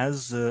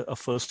as a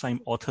first-time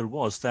author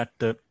was that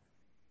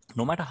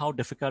no matter how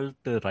difficult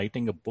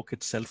writing a book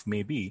itself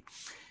may be,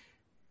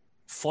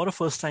 for a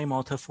first-time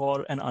author,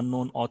 for an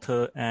unknown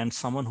author, and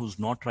someone who's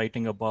not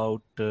writing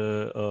about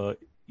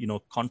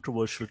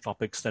controversial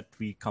topics that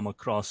we come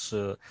across,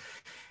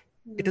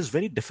 it is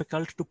very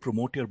difficult to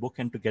promote your book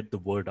and to get the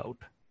word out.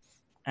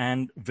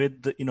 And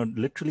with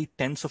literally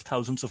tens of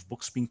thousands of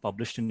books being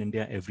published in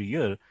India every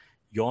year,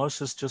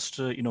 yours is just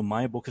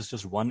my book is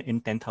just 1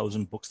 in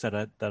 10,000 books that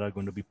are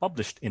going to be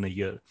published in a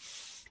year.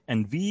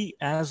 And we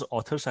as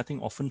authors, I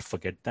think, often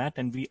forget that,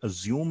 and we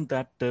assume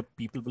that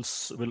people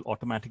will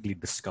automatically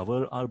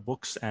discover our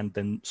books and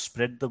then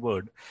spread the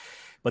word.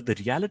 But the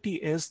reality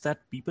is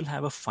that people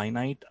have a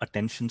finite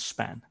attention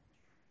span.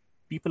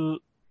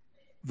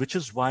 Which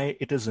is why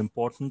it is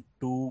important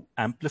to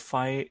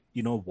amplify,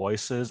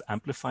 voices,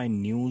 amplify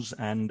news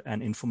and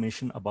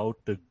information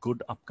about the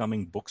good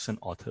upcoming books and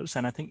authors.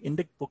 And I think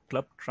Indic Book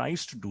Club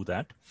tries to do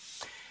that.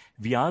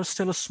 We are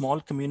still a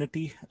small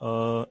community.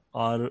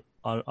 Our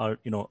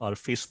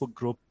Facebook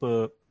group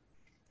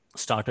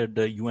started.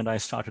 You and I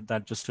started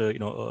that just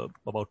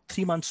about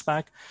 3 months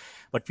back,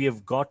 but we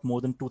have got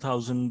more than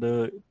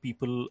 2,000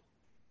 people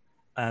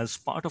as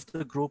part of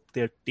the group.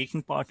 They're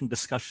taking part in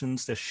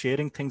discussions, they're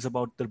sharing things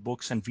about their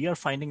books, and we are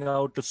finding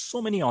out that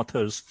so many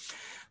authors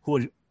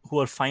who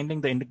are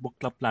finding the Indic Book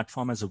Club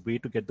platform as a way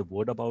to get the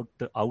word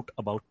out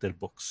about their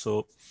books.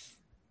 So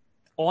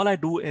all I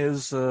do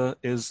is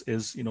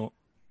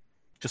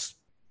just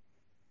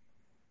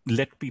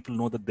let people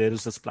know that there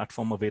is this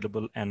platform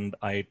available, and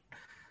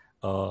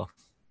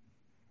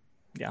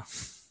yeah.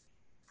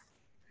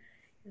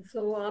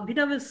 So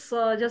Abhinav is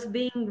just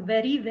being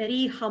very,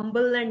 very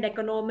humble and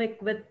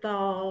economic with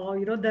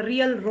the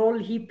real role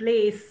he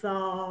plays,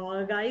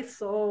 guys.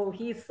 So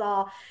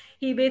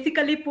he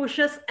basically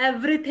pushes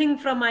everything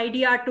from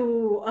idea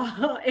to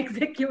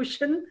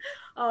execution.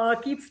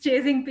 Keeps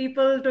chasing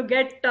people to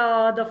get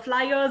the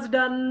flyers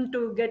done,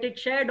 to get it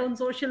shared on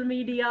social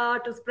media,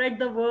 to spread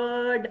the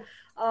word.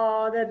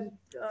 Then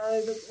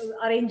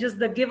arranges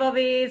the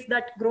giveaways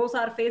that grows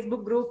our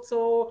Facebook group.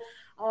 So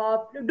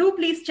do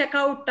please check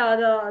out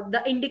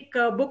the Indic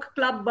Book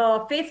Club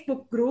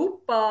Facebook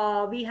group.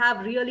 We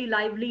have really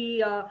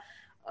lively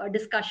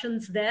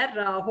discussions there.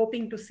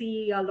 Hoping to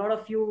see a lot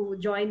of you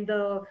join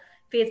the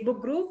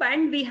Facebook group,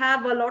 and we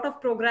have a lot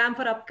of programs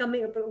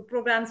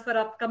for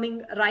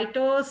upcoming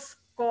writers,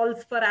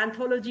 calls for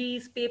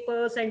anthologies,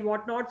 papers, and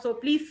whatnot. So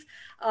please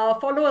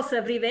follow us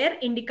everywhere.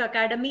 Indica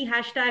Academy,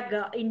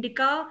 hashtag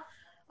Indica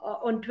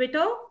on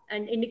Twitter,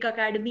 and Indica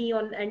Academy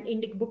and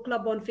Indic Book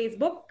Club on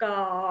Facebook.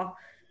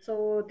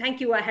 So thank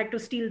you. I had to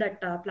steal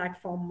that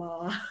platform,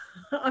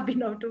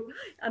 Abhinav, to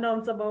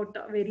announce about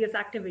various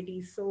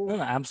activities. So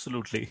No,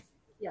 absolutely.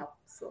 yeah.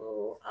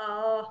 So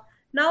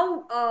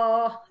now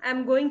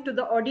I'm going to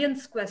the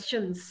audience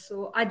questions.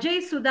 So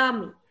Ajay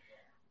Sudami,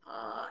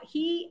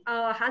 he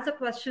has a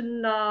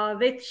question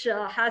which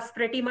has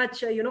pretty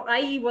much,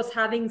 I was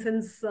having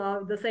since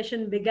the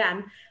session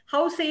began.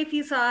 How safe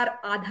is our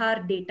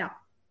Aadhaar data?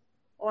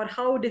 Or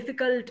how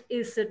difficult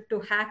is it to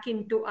hack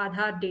into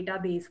Aadhaar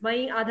database?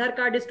 My Aadhaar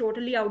card is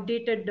totally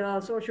outdated,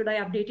 so should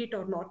I update it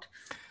or not?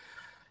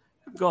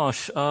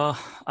 Gosh,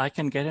 I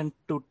can get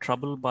into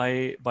trouble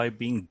by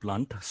being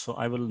blunt, so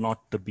I will not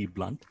be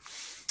blunt.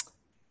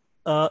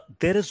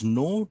 There is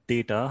no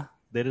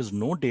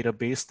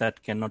database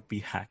that cannot be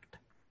hacked.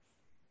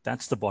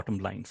 That's the bottom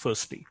line,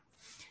 firstly.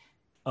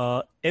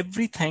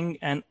 Everything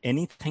and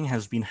anything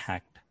has been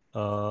hacked.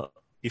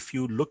 If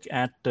you look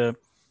at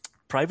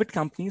private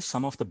companies,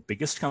 some of the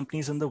biggest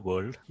companies in the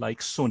world, like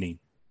Sony,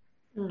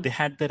 they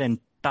had their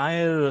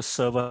entire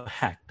server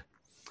hacked.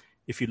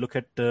 If you look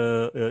at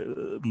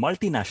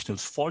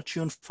multinationals,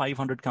 Fortune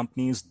 500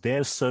 companies,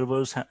 their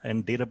servers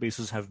and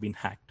databases have been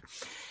hacked.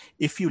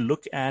 If you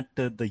look at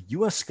the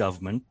US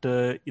government,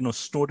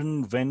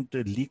 Snowden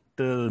leaked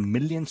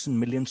millions and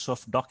millions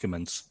of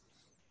documents.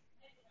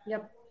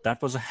 Yep.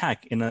 That was a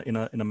hack in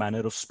a manner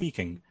of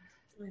speaking.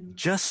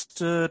 Just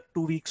 2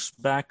 weeks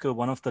back,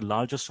 one of the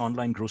largest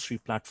online grocery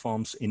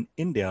platforms in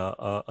India,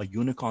 a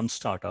unicorn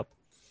startup,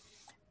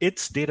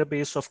 its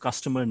database of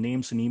customer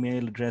names and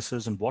email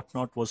addresses and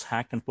whatnot was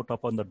hacked and put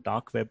up on the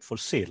dark web for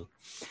sale.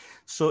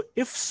 So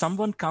if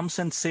someone comes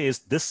and says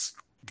this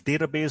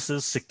database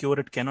is secure,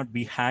 it cannot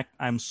be hacked,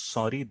 I'm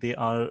sorry, they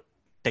are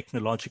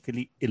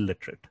technologically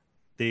illiterate.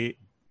 They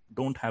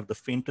don't have the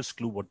faintest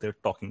clue what they're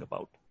talking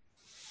about.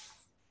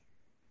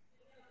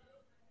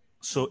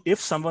 So if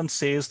someone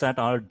says that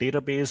our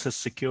database is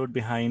secured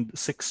behind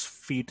 6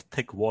 feet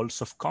thick walls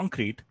of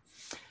concrete,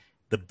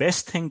 the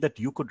best thing that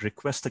you could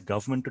request the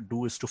government to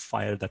do is to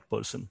fire that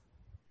person.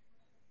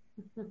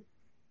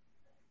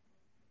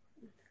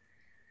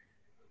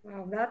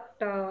 Wow, that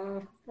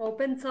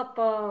opens up,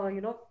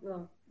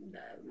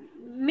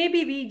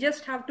 maybe we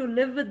just have to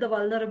live with the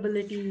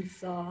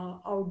vulnerabilities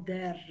out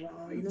there.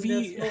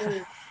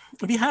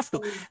 We have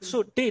to.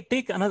 So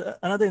take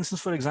another instance,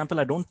 for example.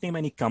 I don't name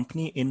any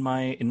company in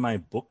my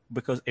book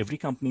because every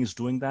company is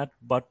doing that.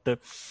 But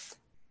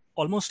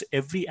almost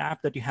every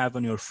app that you have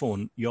on your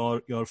phone,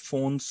 your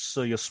phones,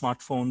 your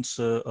smartphones,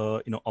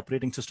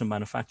 operating system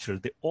manufacturer,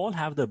 they all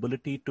have the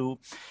ability to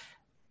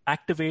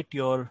activate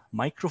your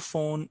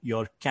microphone,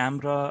 your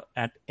camera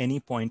at any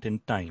point in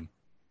time.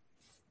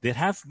 There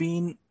have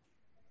been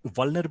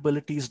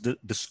vulnerabilities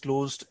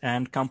disclosed,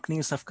 and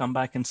companies have come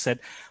back and said,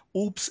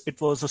 oops, it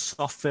was a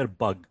software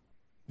bug.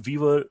 We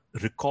were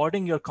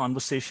recording your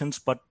conversations,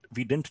 but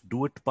we didn't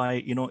do it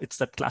by, it's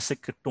that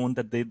classic tone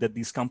that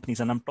these companies,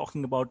 and I'm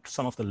talking about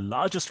some of the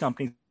largest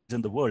companies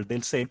in the world,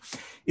 they'll say,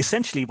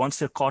 essentially, once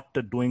they're caught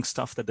doing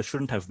stuff that they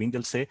shouldn't have been,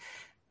 they'll say,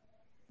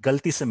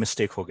 galti se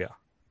mistake ho gaya.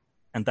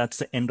 And that's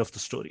the end of the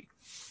story.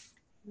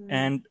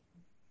 And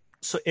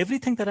so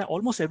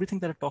almost everything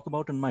that I talk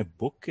about in my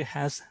book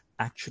has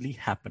actually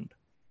happened.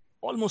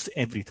 Almost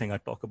everything I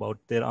talk about,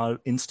 there are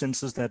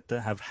instances that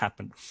have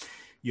happened.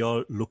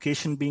 Your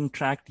location being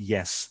tracked,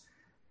 yes.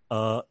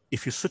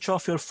 If you switch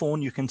off your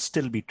phone, you can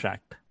still be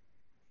tracked.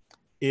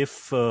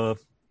 If you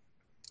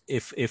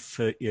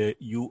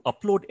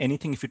upload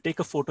anything, if you take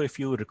a photo, if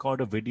you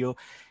record a video,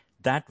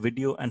 that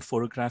video and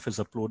photograph is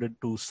uploaded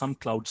to some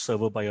cloud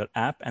server by your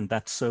app, and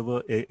that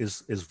server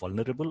is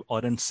vulnerable.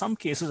 Or in some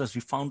cases, as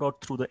we found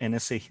out through the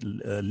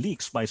NSA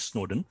leaks by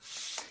Snowden,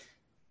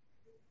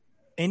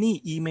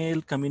 any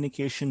email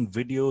communication,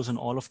 videos, and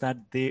all of that,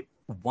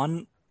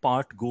 one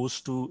part goes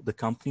to the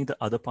company, the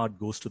other part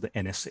goes to the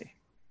NSA.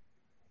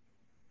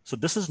 So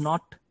this is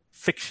not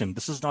fiction.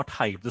 This is not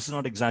hype. This is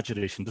not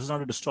exaggeration. This is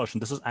not a distortion.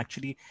 This is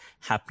actually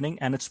happening,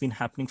 and it's been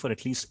happening for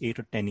at least 8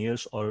 or 10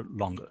 years or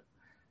longer.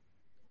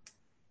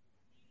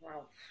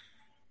 Wow.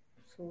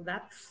 So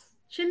that's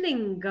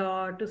chilling,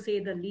 to say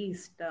the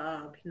least,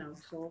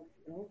 Abhinav. So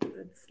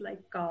it's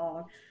like,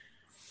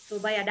 so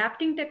by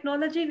adapting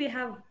technology, we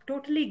have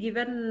totally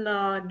given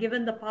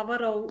the power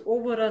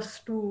over us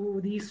to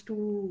these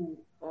two,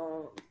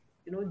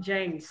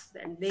 giants,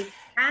 and they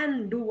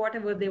can do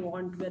whatever they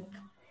want with.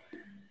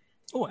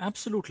 Oh,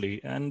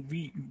 absolutely. And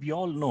we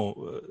all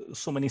know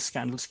so many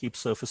scandals keep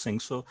surfacing.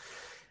 So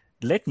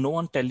let no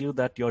one tell you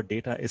that your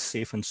data is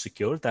safe and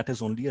secure. That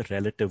is only a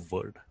relative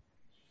word.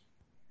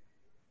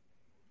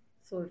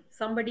 So if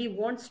somebody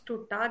wants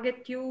to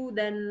target you,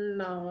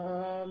 then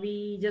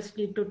we just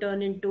need to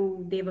turn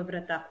into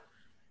Devavrata.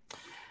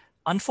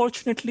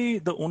 Unfortunately,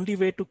 the only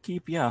way to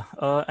keep,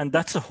 and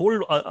that's a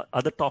whole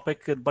other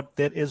topic, but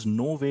there is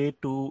no way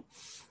to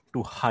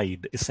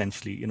hide,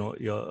 essentially,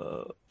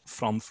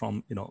 from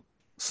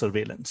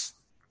surveillance.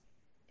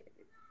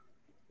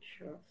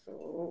 Sure.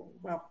 So,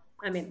 well,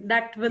 I mean,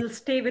 that will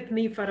stay with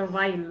me for a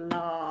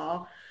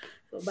while.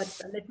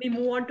 But let me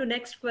move on to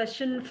next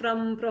question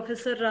from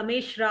Professor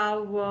Ramesh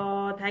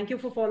Rao. Thank you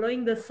for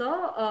following this,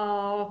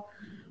 sir.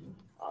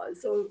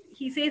 So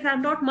he says,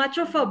 I'm not much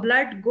of a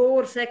blood,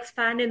 gore, sex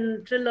fan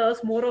in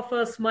thrillers, more of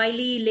a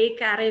smiley Le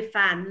Carre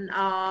fan.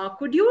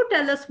 Could you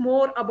tell us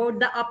more about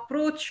the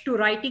approach to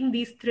writing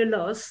these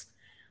thrillers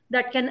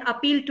that can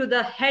appeal to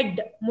the head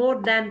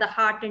more than the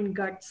heart and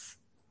guts?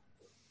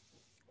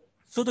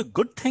 So the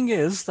good thing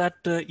is that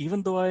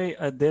even though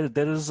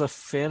there is a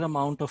fair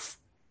amount of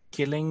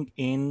killing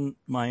in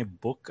my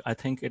book, I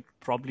think it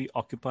probably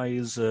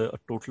occupies a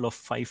total of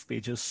 5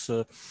 pages.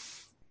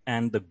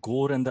 And the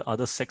gore and the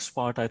other sex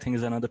part, I think,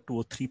 is another 2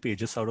 or 3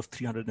 pages out of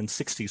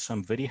 360. So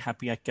I'm very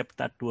happy I kept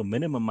that to a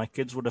minimum. My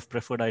kids would have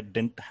preferred I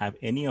didn't have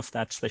any of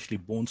that, especially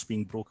bones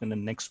being broken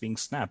and necks being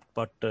snapped.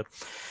 But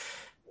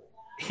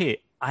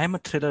hey, I am a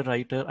thriller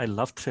writer. I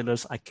love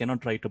thrillers. I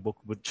cannot write a book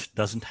which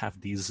doesn't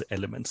have these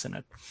elements in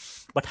it.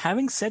 But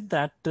having said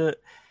that, a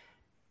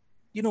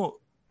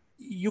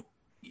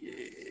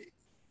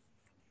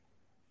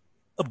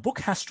book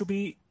has to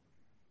be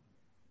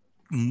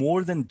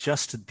more than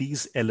just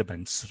these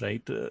elements,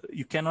 right?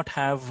 You cannot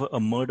have a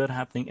murder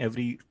happening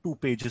every 2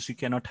 pages. You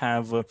cannot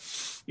have,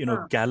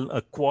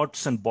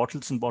 quarts and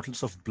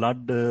bottles of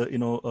blood,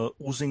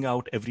 oozing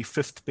out every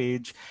 5th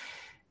page.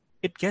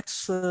 It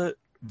gets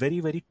very,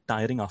 very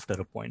tiring after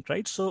a point,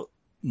 right? So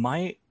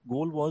my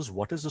goal was,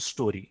 what is the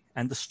story?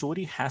 And the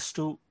story has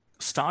to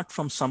start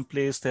from some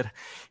place there,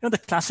 the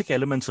classic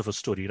elements of a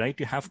story, right?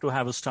 You have to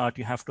have a start,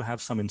 you have to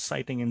have some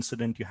inciting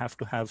incident, you have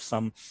to have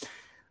some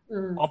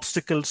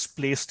obstacles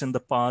placed in the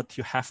path,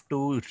 you have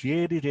to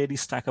really, really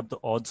stack up the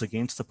odds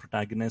against the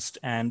protagonist,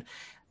 and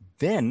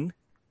then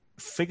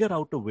figure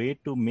out a way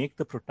to make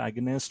the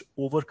protagonist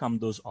overcome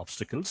those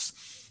obstacles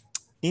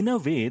in a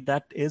way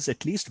that is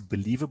at least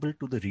believable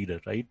to the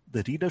reader, right?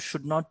 The reader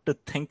should not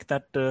think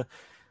that,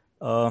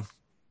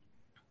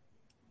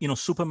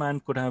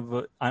 Superman could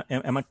have,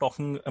 am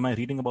I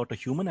reading about a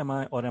human, am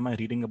I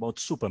reading about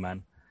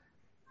Superman?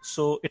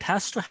 So it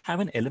has to have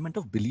an element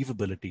of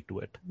believability to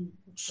it.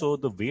 So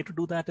the way to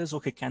do that is,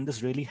 okay, can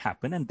this really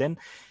happen? And then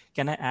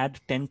can I add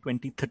 10,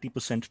 20,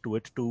 30% to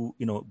it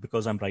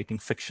because I'm writing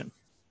fiction?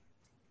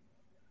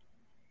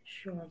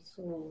 Sure.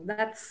 So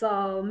that's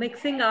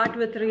mixing art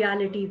with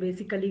reality,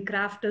 basically.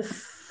 Craft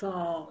is.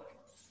 So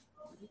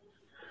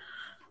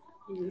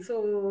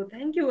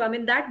thank you. I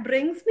mean, that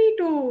brings me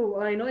to,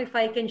 if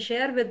I can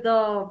share with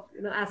the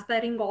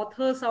aspiring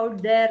authors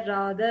out there,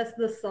 there's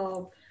this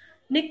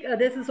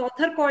there's this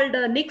author called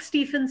Nick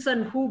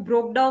Stephenson who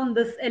broke down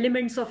this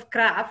elements of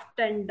craft,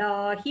 and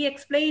he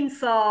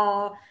explains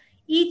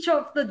each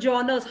of the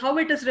genres, how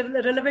it is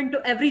relevant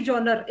to every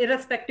genre,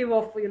 irrespective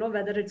of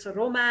whether it's a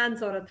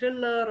romance or a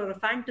thriller or a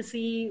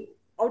fantasy,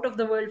 out of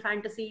the world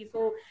fantasy.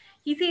 So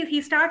he says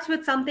he starts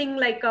with something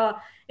like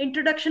a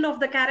introduction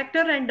of the character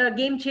and a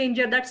game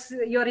changer. That's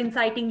your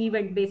inciting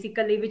event,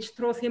 basically, which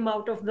throws him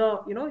out of the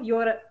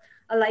your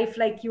a life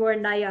like you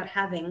and I are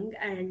having.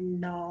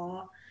 And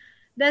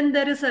then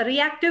there is a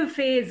reactive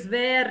phase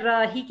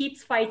where he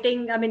keeps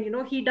fighting. I mean,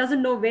 he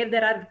doesn't know where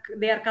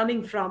they are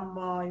coming from,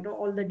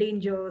 all the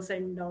dangers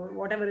and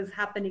whatever is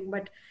happening,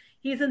 but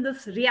he's in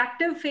this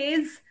reactive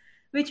phase,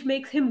 which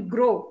makes him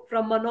grow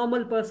from a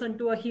normal person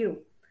to a hero.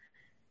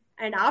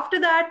 And after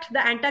that,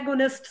 the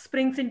antagonist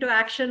springs into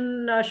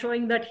action,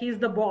 showing that he's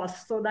the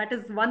boss. So that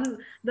is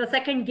the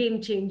second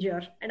game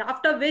changer. And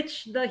after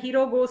which the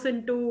hero goes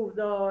into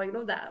the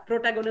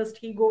protagonist,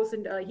 he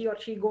or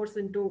she goes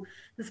into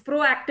this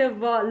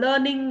proactive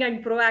learning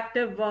and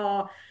proactive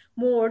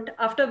mode,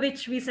 after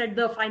which we set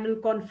the final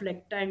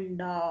conflict.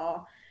 And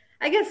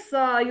I guess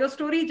your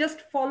story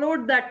just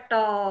followed that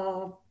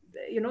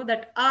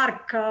that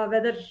arc,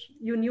 whether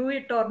you knew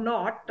it or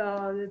not.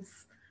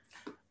 It's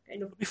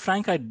kind of. To be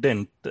frank, I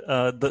didn't.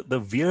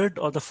 The weird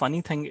or the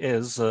funny thing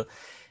is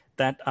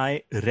that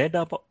I read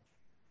up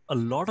a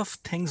lot of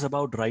things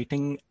about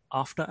writing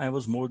after I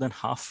was more than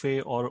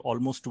halfway or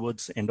almost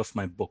towards the end of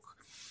my book,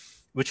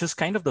 which is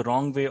kind of the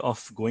wrong way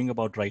of going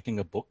about writing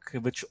a book,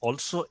 which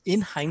also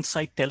in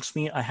hindsight tells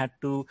me I had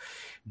to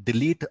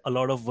delete a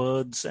lot of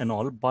words and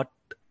all. But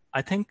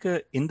I think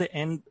in the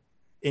end,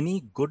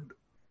 any good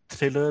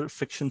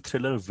fiction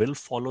thriller will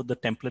follow the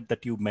template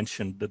that you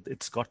mentioned. That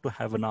it's got to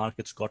have an arc,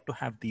 it's got to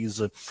have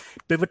these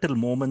pivotal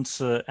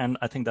moments, and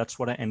I think that's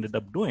what I ended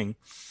up doing.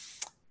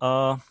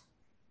 So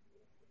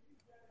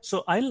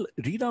I'll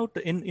read out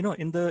in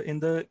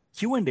the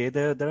Q&A.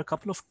 There are a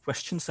couple of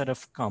questions that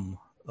have come.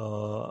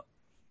 Oh,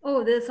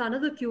 there's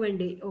another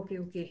Q&A.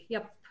 Okay.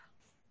 Yep.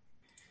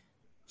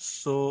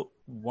 So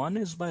one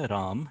is by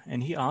Ram,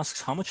 and he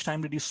asks, how much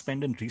time did you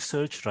spend in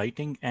research,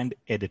 writing, and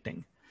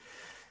editing?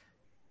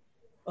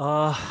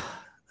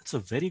 That's a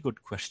very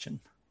good question.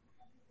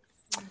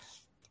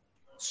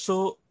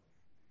 So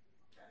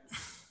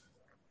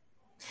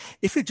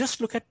if you just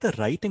look at the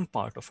writing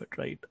part of it,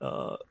 right?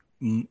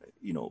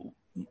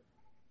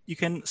 You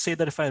can say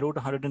that if I wrote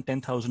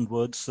 110,000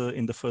 words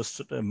in the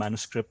first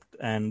manuscript,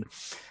 and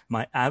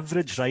my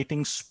average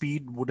writing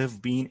speed would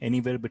have been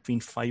anywhere between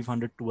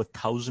 500 to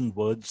 1,000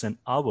 words an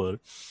hour,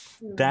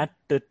 that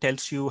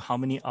tells you how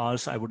many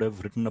hours I would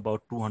have written,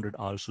 about 200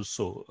 hours or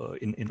so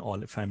in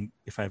all, if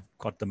I've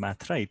got the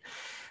math right.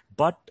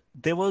 But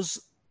there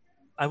was,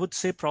 I would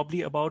say,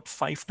 probably about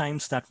 5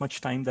 times that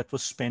much time that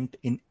was spent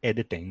in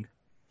editing,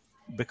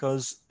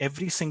 because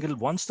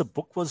once the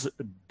book was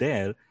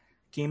there,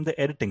 came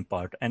the editing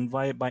part. And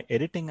by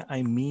editing,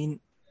 I mean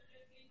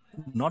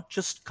not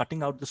just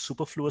cutting out the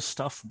superfluous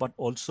stuff, but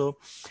also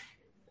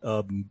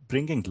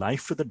bringing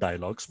life to the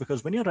dialogues.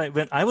 Because when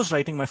I was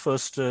writing my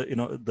first,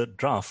 the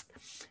draft,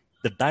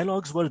 the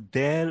dialogues were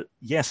there.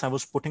 Yes, I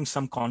was putting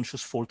some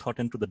conscious forethought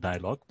into the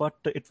dialogue, but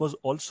it was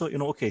also,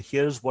 okay,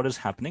 here's what is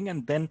happening,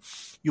 and then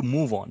you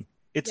move on.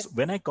 It's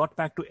when I got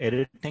back to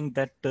editing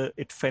that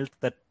it felt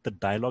that the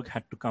dialogue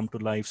had to come to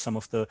life.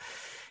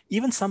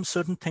 Even some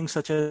certain things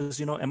such as,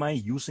 am I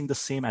using the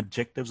same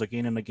adjectives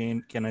again and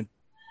again? Can I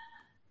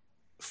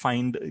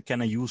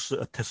use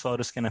a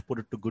thesaurus? Can I put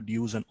it to good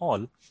use and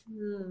all?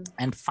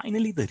 And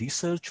finally, the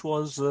research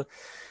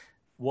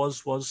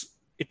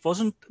it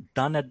wasn't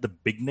done at the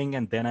beginning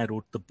and then I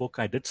wrote the book.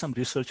 I did some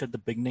research at the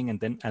beginning,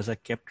 and then as I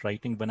kept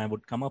writing, when I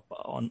would come up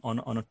on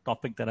a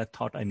topic that I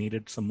thought I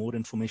needed some more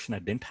information, I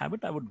didn't have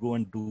it, I would go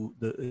and do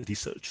the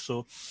research.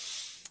 So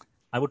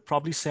I would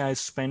probably say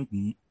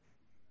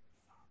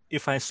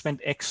if I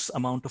spent X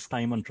amount of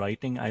time on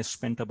writing, I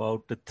spent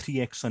about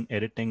 3X on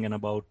editing and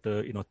about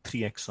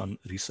 3X on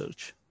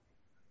research.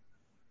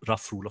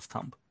 Rough rule of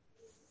thumb.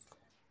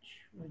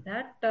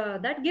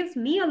 That gives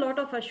me a lot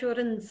of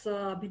assurance,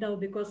 Abhinav,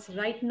 because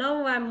right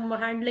now I'm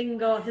handling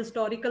a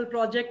historical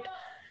project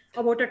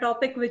about a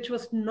topic which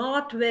was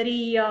not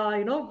very,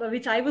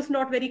 which I was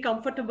not very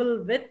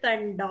comfortable with,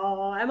 and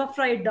I'm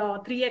afraid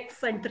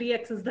 3x and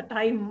 3x is the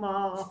time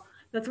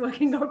that's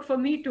working out for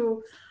me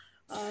too.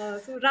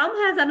 So Ram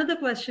has another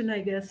question,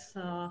 I guess.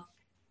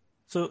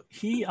 So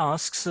he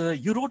asks,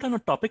 you wrote on a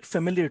topic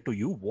familiar to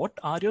you. What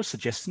are your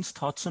suggestions,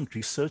 thoughts, and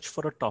research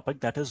for a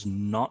topic that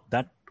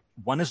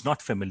one is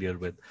not familiar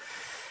with?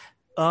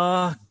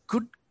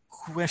 Good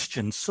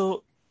question.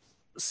 So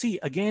see,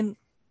 again,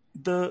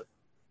 there's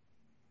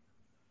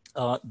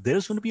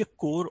going to be a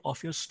core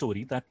of your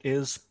story that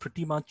is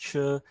pretty much,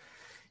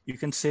 you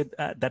can say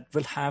that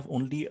will have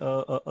only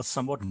a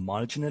somewhat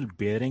marginal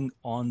bearing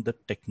on the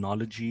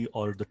technology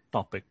or the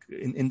topic.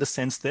 In the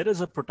sense, there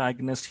is a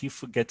protagonist, he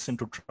gets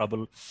into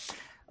trouble,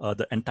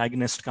 the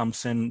antagonist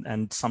comes in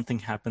and something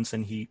happens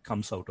and he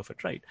comes out of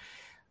it, right?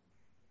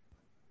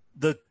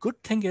 The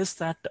good thing is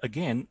that,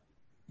 again,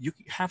 you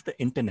have the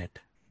internet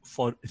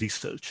for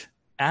research,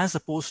 as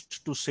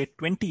opposed to, say,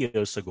 20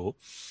 years ago,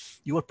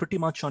 you were pretty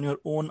much on your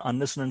own,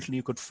 unless and until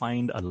you could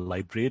find a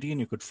librarian,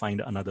 you could find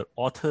another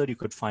author, you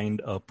could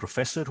find a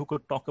professor who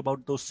could talk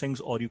about those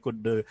things, or you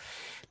could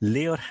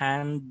lay your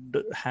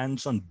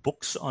hands on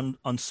books on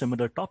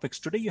similar topics.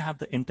 Today, you have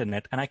the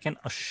internet, and I can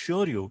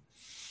assure you,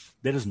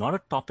 there is not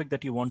a topic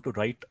that you want to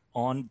write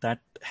on that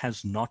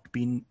has not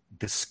been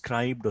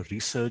described or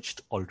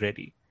researched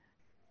already.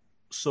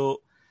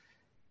 So,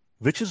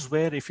 which is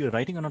where, if you're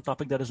writing on a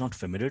topic that is not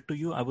familiar to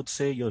you, I would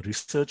say your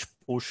research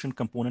portion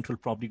component will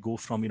probably go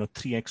from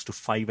 3x to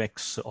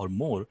 5x or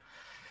more,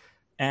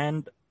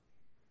 and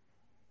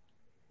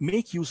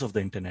make use of the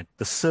internet,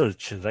 the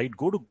search, right?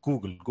 Go to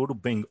Google, go to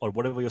Bing, or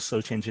whatever your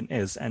search engine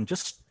is, and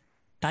just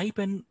type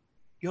in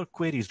your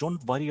queries.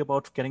 Don't worry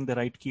about getting the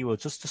right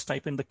keywords. Just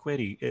type in the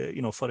query.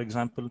 For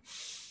example,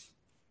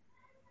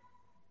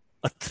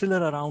 a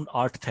thriller around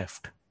art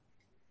theft.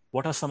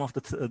 What are some of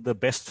the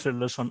best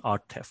thrillers on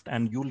art theft?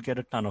 And you'll get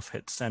a ton of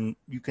hits, and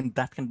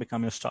that can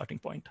become your starting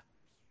point.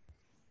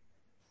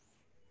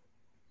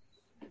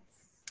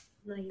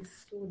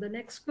 Nice. So the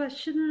next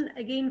question,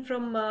 again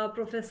from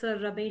Professor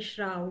Ramesh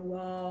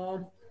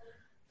Rao.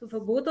 So for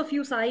both of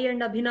you, Sai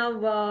and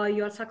Abhinav,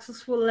 you're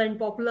successful and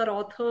popular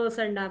authors,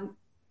 and I'm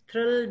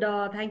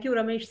thrilled. Thank you,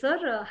 Ramesh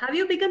sir. Have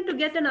you begun to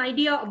get an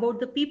idea about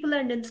the people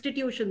and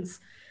institutions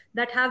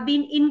that have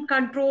been in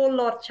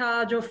control or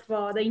charge of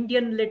the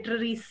Indian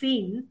literary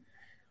scene?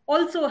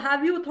 Also,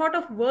 have you thought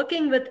of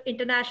working with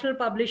international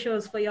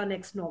publishers for your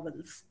next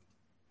novels?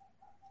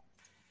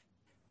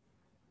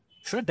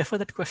 Should I defer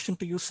that question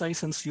to you, Sai,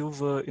 since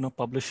you've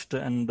published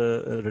and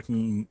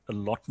written a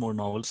lot more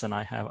novels than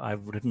I have?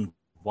 I've written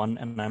one,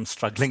 and I'm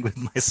struggling with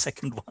my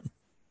second one.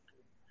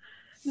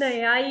 No,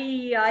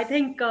 I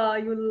think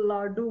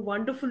you'll do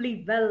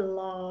wonderfully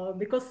well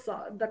because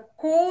the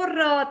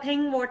core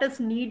thing what is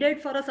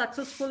needed for a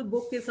successful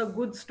book is a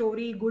good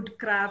story, good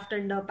craft,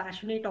 and a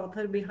passionate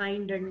author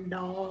behind. And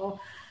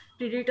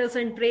Predators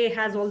and Prey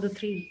has all the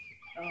three.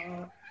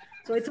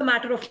 So it's a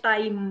matter of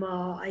time,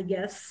 I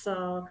guess.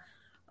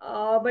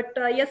 But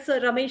yes,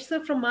 Ramesh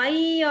sir, from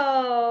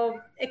my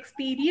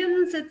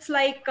experience, it's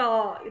like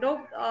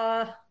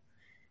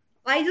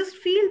I just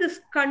feel this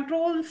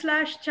control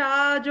 /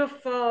 charge of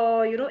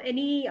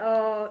any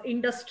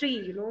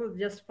industry,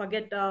 just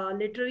forget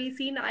literary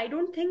scene. I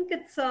don't think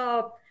it's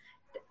a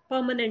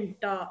permanent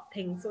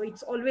thing. So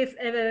it's always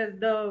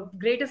the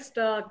greatest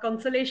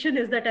consolation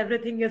is that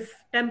everything is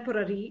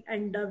temporary,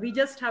 and we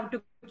just have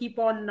to keep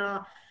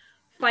on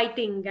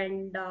fighting.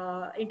 And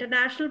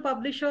international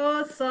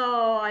publishers,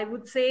 I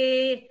would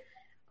say,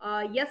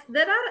 yes,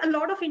 there are a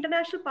lot of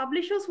international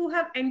publishers who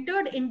have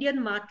entered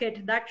Indian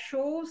market. That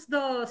shows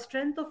the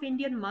strength of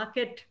Indian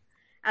market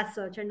as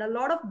such. And a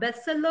lot of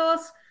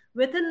bestsellers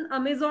within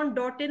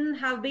Amazon.in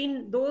have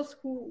been those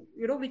who,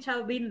 which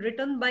have been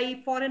written by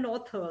foreign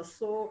authors.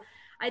 So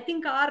I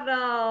think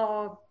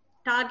our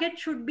target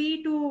should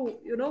be to,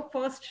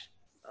 first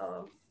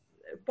uh,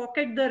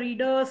 pocket the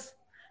readers,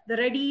 the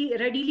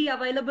readily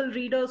available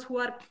readers who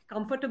are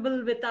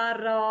comfortable with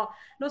our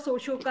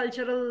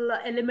socio-cultural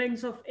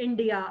elements of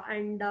India.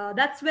 And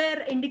that's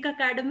where Indic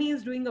Academy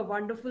is doing a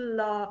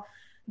wonderful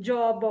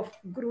job of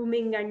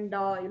grooming and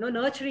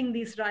nurturing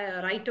these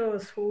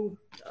writers who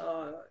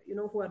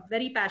who are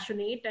very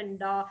passionate.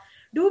 And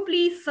do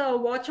please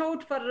watch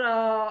out for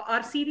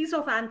our series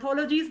of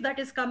anthologies that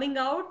is coming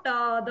out.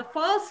 The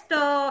first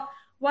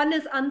one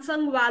is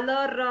Unsung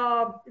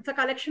Valor. It's a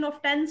collection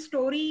of 10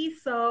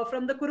 stories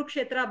from the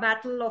Kurukshetra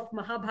battle of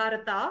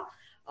Mahabharata,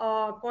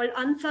 called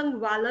Unsung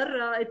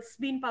Valor. It's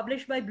been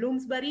published by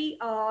Bloomsbury.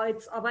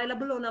 It's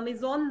available on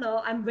Amazon.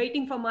 I'm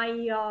waiting for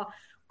my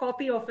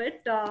copy of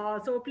it.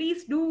 So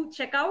please do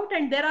check out.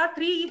 And there are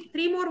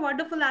three more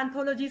wonderful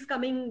anthologies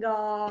coming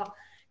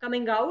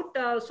out.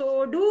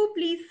 So do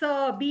please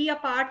be a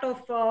part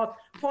of,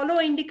 follow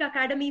Indic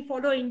Academy,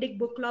 follow Indic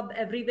Book Club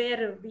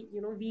everywhere.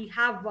 We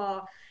have,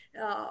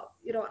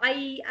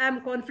 I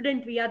am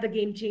confident we are the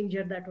game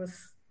changer that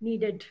was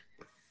needed.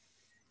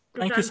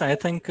 Thank you, Sai. I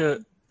think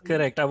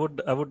correct. I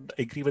would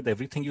agree with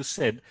everything you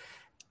said.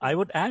 I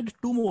would add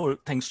two more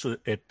things to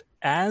it.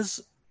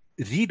 As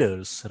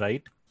readers,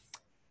 right?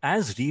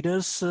 As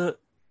readers,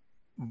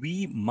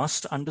 we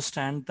must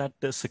understand that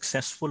the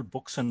successful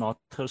books and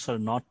authors are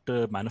not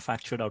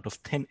manufactured out of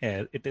thin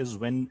air. It is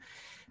when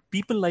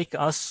people like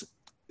us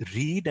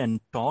read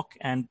and talk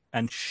and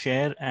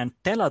share and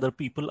tell other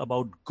people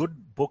about good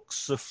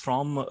books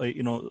from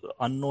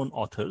unknown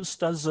authors.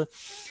 Does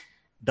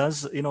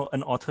an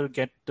author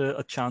get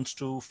a chance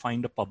to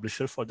find a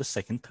publisher for the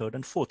second, third,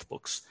 and fourth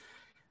books?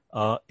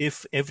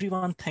 If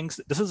everyone thinks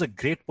this is a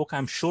great book,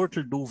 I'm sure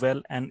it'll do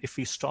well, and if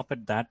we stop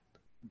at that,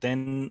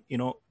 then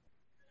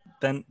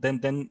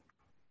then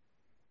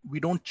we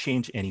don't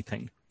change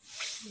anything.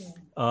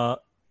 Yeah.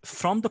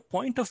 From the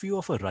point of view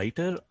of a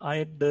writer,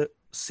 I'd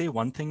say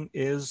one thing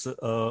is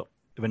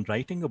when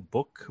writing a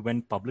book,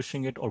 when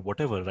publishing it or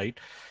whatever, right?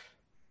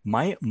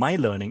 My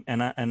learning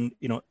and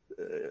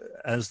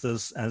as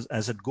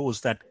it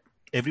goes, that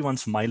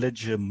everyone's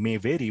mileage may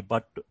vary,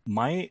 but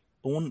my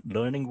own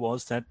learning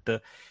was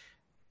that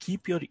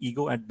keep your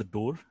ego at the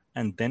door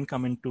and then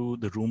come into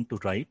the room to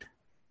write.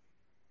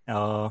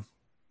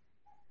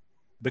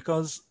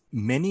 Because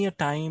many a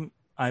time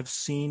I've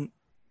seen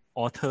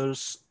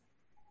authors,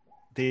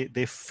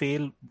 they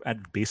fail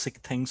at basic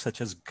things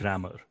such as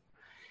grammar.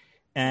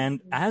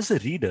 And as a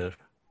reader,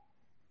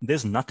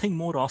 there's nothing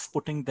more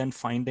off-putting than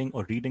finding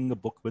or reading a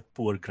book with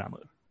poor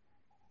grammar.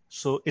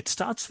 So it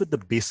starts with the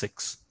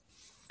basics.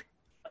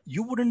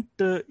 You wouldn't,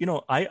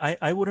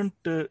 I wouldn't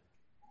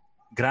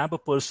grab a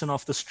person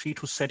off the street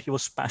who said he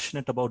was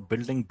passionate about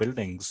building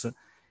buildings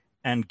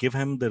and give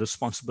him the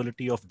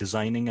responsibility of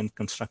designing and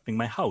constructing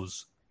my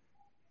house.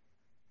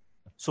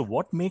 So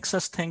what makes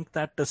us think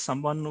that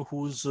someone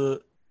who's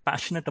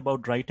passionate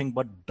about writing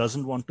but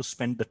doesn't want to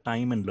spend the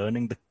time in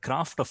learning the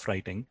craft of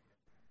writing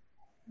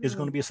is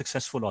going to be a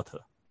successful author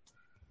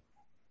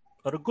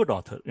or a good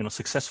author?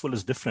 Successful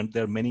is different.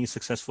 There are many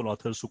successful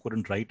authors who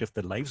couldn't write if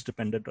their lives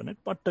depended on it,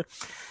 but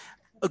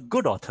a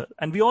good author.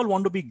 And we all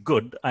want to be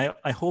good.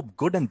 I hope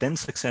good and then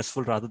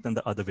successful rather than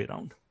the other way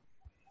around.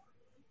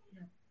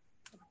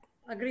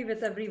 Agree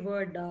with every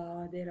word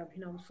there,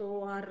 Abhinav.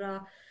 So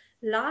our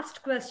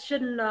last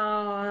question,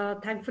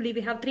 thankfully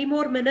we have 3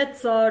 more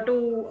minutes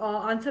to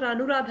answer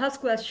Anuradha's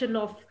question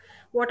of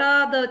what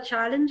are the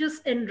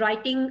challenges in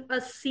writing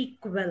a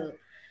sequel.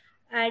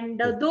 And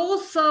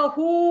those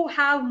who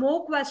have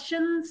more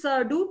questions,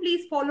 do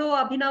please follow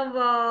Abhinav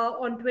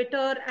on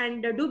Twitter,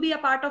 and do be a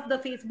part of the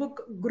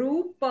Facebook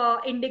group,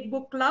 Indic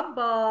Book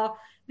Club.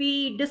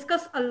 We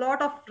discuss a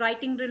lot of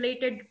writing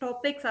related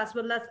topics as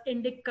well as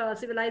Indic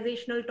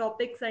civilizational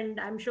topics, and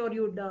I'm sure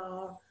you'd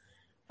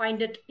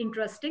find it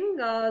interesting.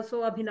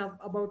 So Abhinav,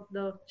 about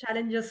the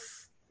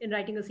challenges in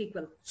writing a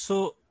sequel.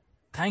 So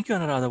thank you,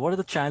 Anuradha. What are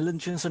the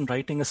challenges in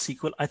writing a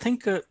sequel? I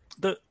think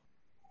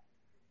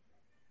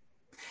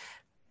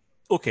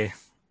okay,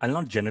 I'll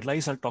not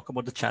generalize. I'll talk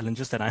about the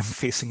challenges that I'm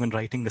facing when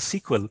writing a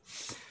sequel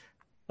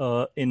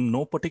in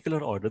no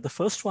particular order. The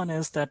first one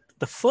is that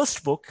the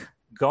first book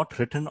got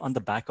written on the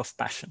back of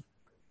passion.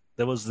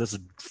 There was this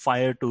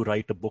fire to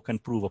write a book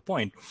and prove a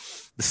point.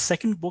 The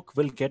second book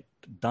will get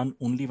done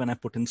only when I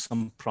put in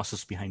some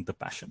process behind the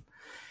passion.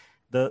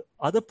 The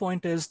other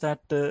point is that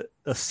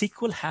a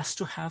sequel has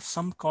to have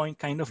some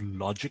kind of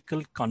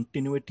logical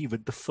continuity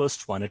with the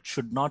first one. It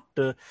should not,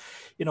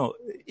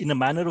 in a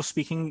manner of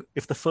speaking,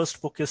 if the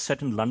first book is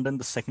set in London,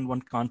 the second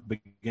one can't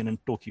begin in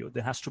Tokyo.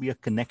 There has to be a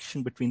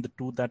connection between the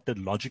two that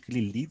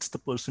logically leads the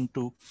person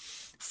to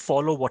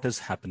follow what is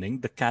happening.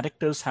 The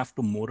characters have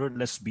to more or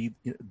less be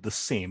the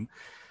same.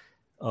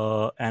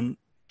 And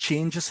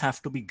changes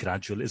have to be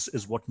gradual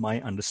is what my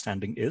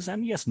understanding is.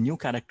 And yes, new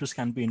characters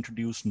can be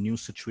introduced, new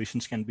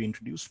situations can be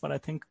introduced, but I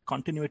think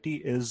continuity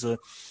is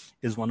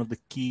one of the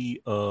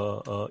key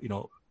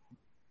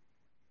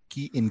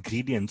key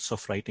ingredients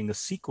of writing a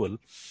sequel.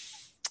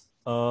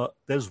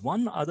 There's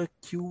one other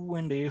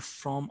Q&A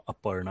from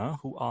Aparna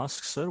who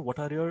asks, sir, what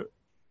are your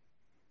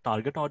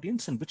target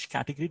audience and which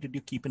category did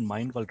you keep in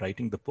mind while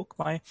writing the book?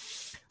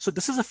 So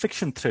this is a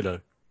fiction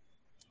thriller.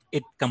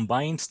 It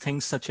combines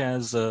things such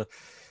as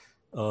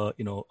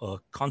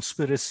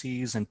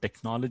conspiracies and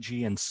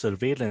technology and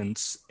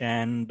surveillance,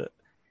 and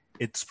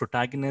its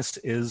protagonist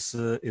is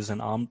an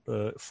armed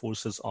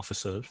forces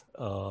officer.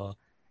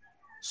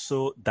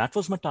 So that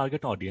was my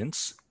target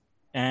audience.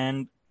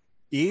 And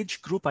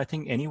age group, I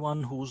think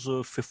anyone who's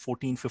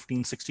 14,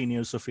 15, 16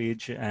 years of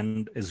age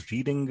and is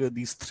reading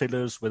these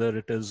thrillers, whether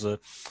it is a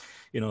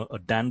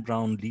Dan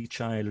Brown, Lee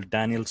Child,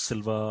 Daniel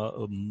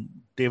Silva,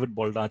 David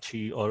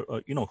Baldacci, or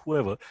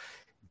whoever,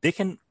 they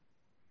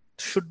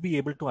should be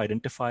able to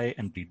identify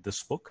and read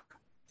this book.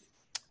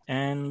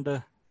 And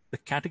the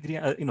category,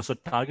 so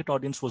target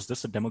audience was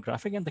this, a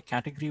demographic, and the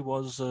category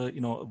was,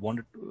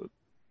 wanted to,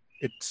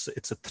 it's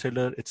a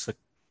thriller, it's a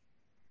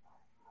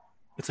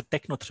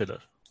techno thriller,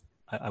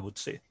 I would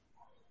say.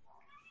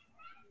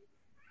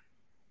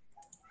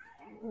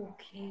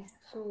 Okay,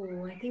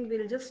 so I think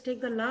we'll just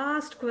take the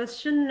last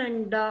question,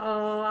 and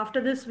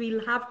after this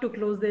we'll have to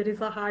close. There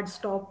is a hard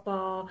stop.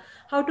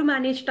 How to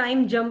manage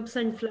time jumps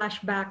and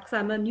flashbacks?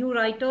 I'm a new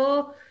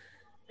writer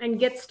and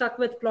get stuck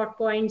with plot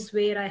points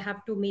where I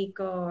have to make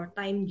a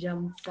time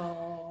jump.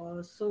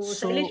 So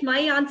Shailesh,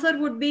 my answer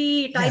would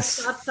be type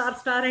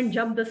star and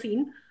jump the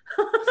scene.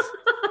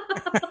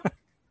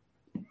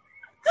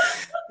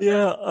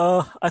 Yeah,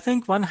 I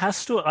think one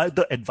has to,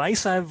 the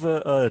advice I've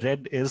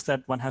read is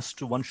that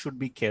one should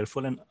be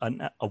careful and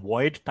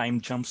avoid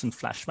time jumps and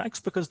flashbacks,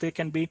 because they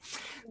can be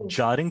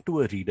jarring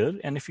to a reader.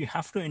 And if you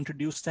have to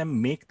introduce them,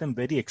 make them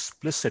very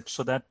explicit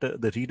so that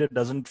the reader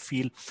doesn't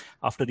feel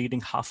after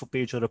reading half a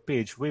page or a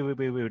page, wait,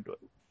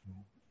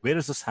 where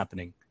is this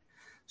happening?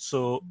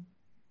 So,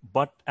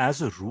 but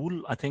as a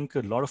rule, I think a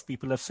lot of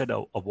people have said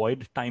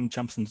avoid time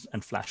jumps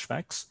and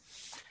flashbacks.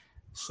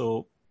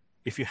 So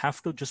if you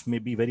have to, just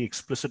maybe very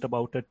explicit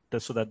about it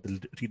so that the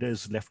reader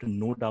is left in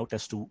no doubt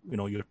as to,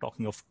 you're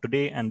talking of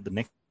today and the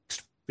next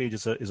page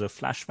is a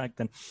flashback,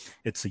 then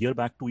it's a year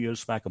back, 2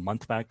 years back, a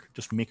month back.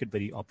 Just make it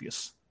very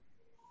obvious.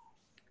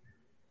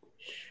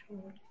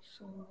 Sure.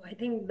 So I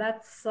think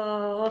that's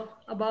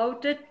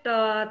about it.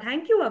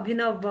 Thank you,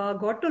 Abhinav.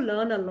 Got to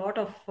learn a lot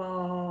of,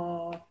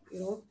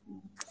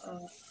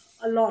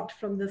 a lot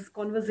from this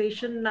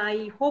conversation.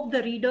 I hope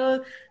the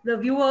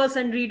viewers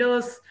and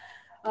readers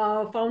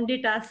found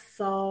it as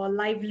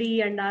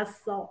lively and as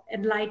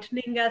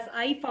enlightening as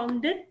I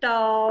found it.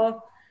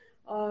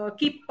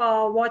 Keep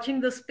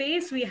watching the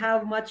space. We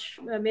have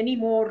many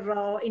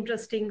more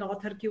interesting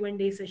author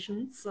Q&A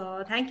sessions.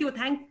 Thank you.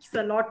 Thanks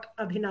a lot,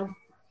 Abhinav.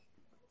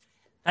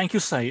 Thank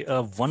you, Sai.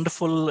 A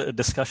wonderful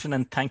discussion,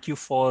 and thank you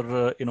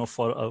for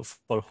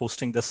for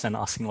hosting this and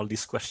asking all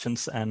these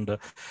questions. And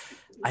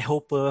I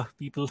hope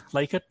people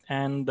like it.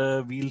 And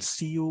we'll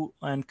see you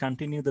and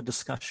continue the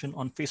discussion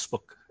on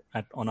Facebook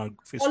on our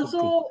Facebook also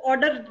group.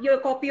 Order your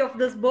copy of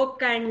this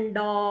book and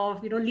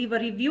leave a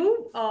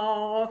review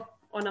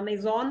on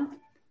Amazon,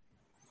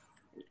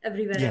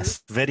 everywhere.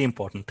 Yes, very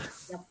important.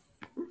 Yep.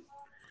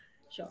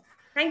 Sure.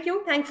 Thank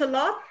you. Thanks a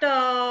lot.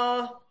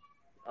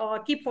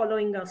 Keep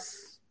following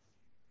us.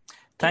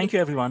 Thank you,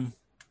 everyone.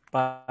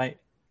 Bye.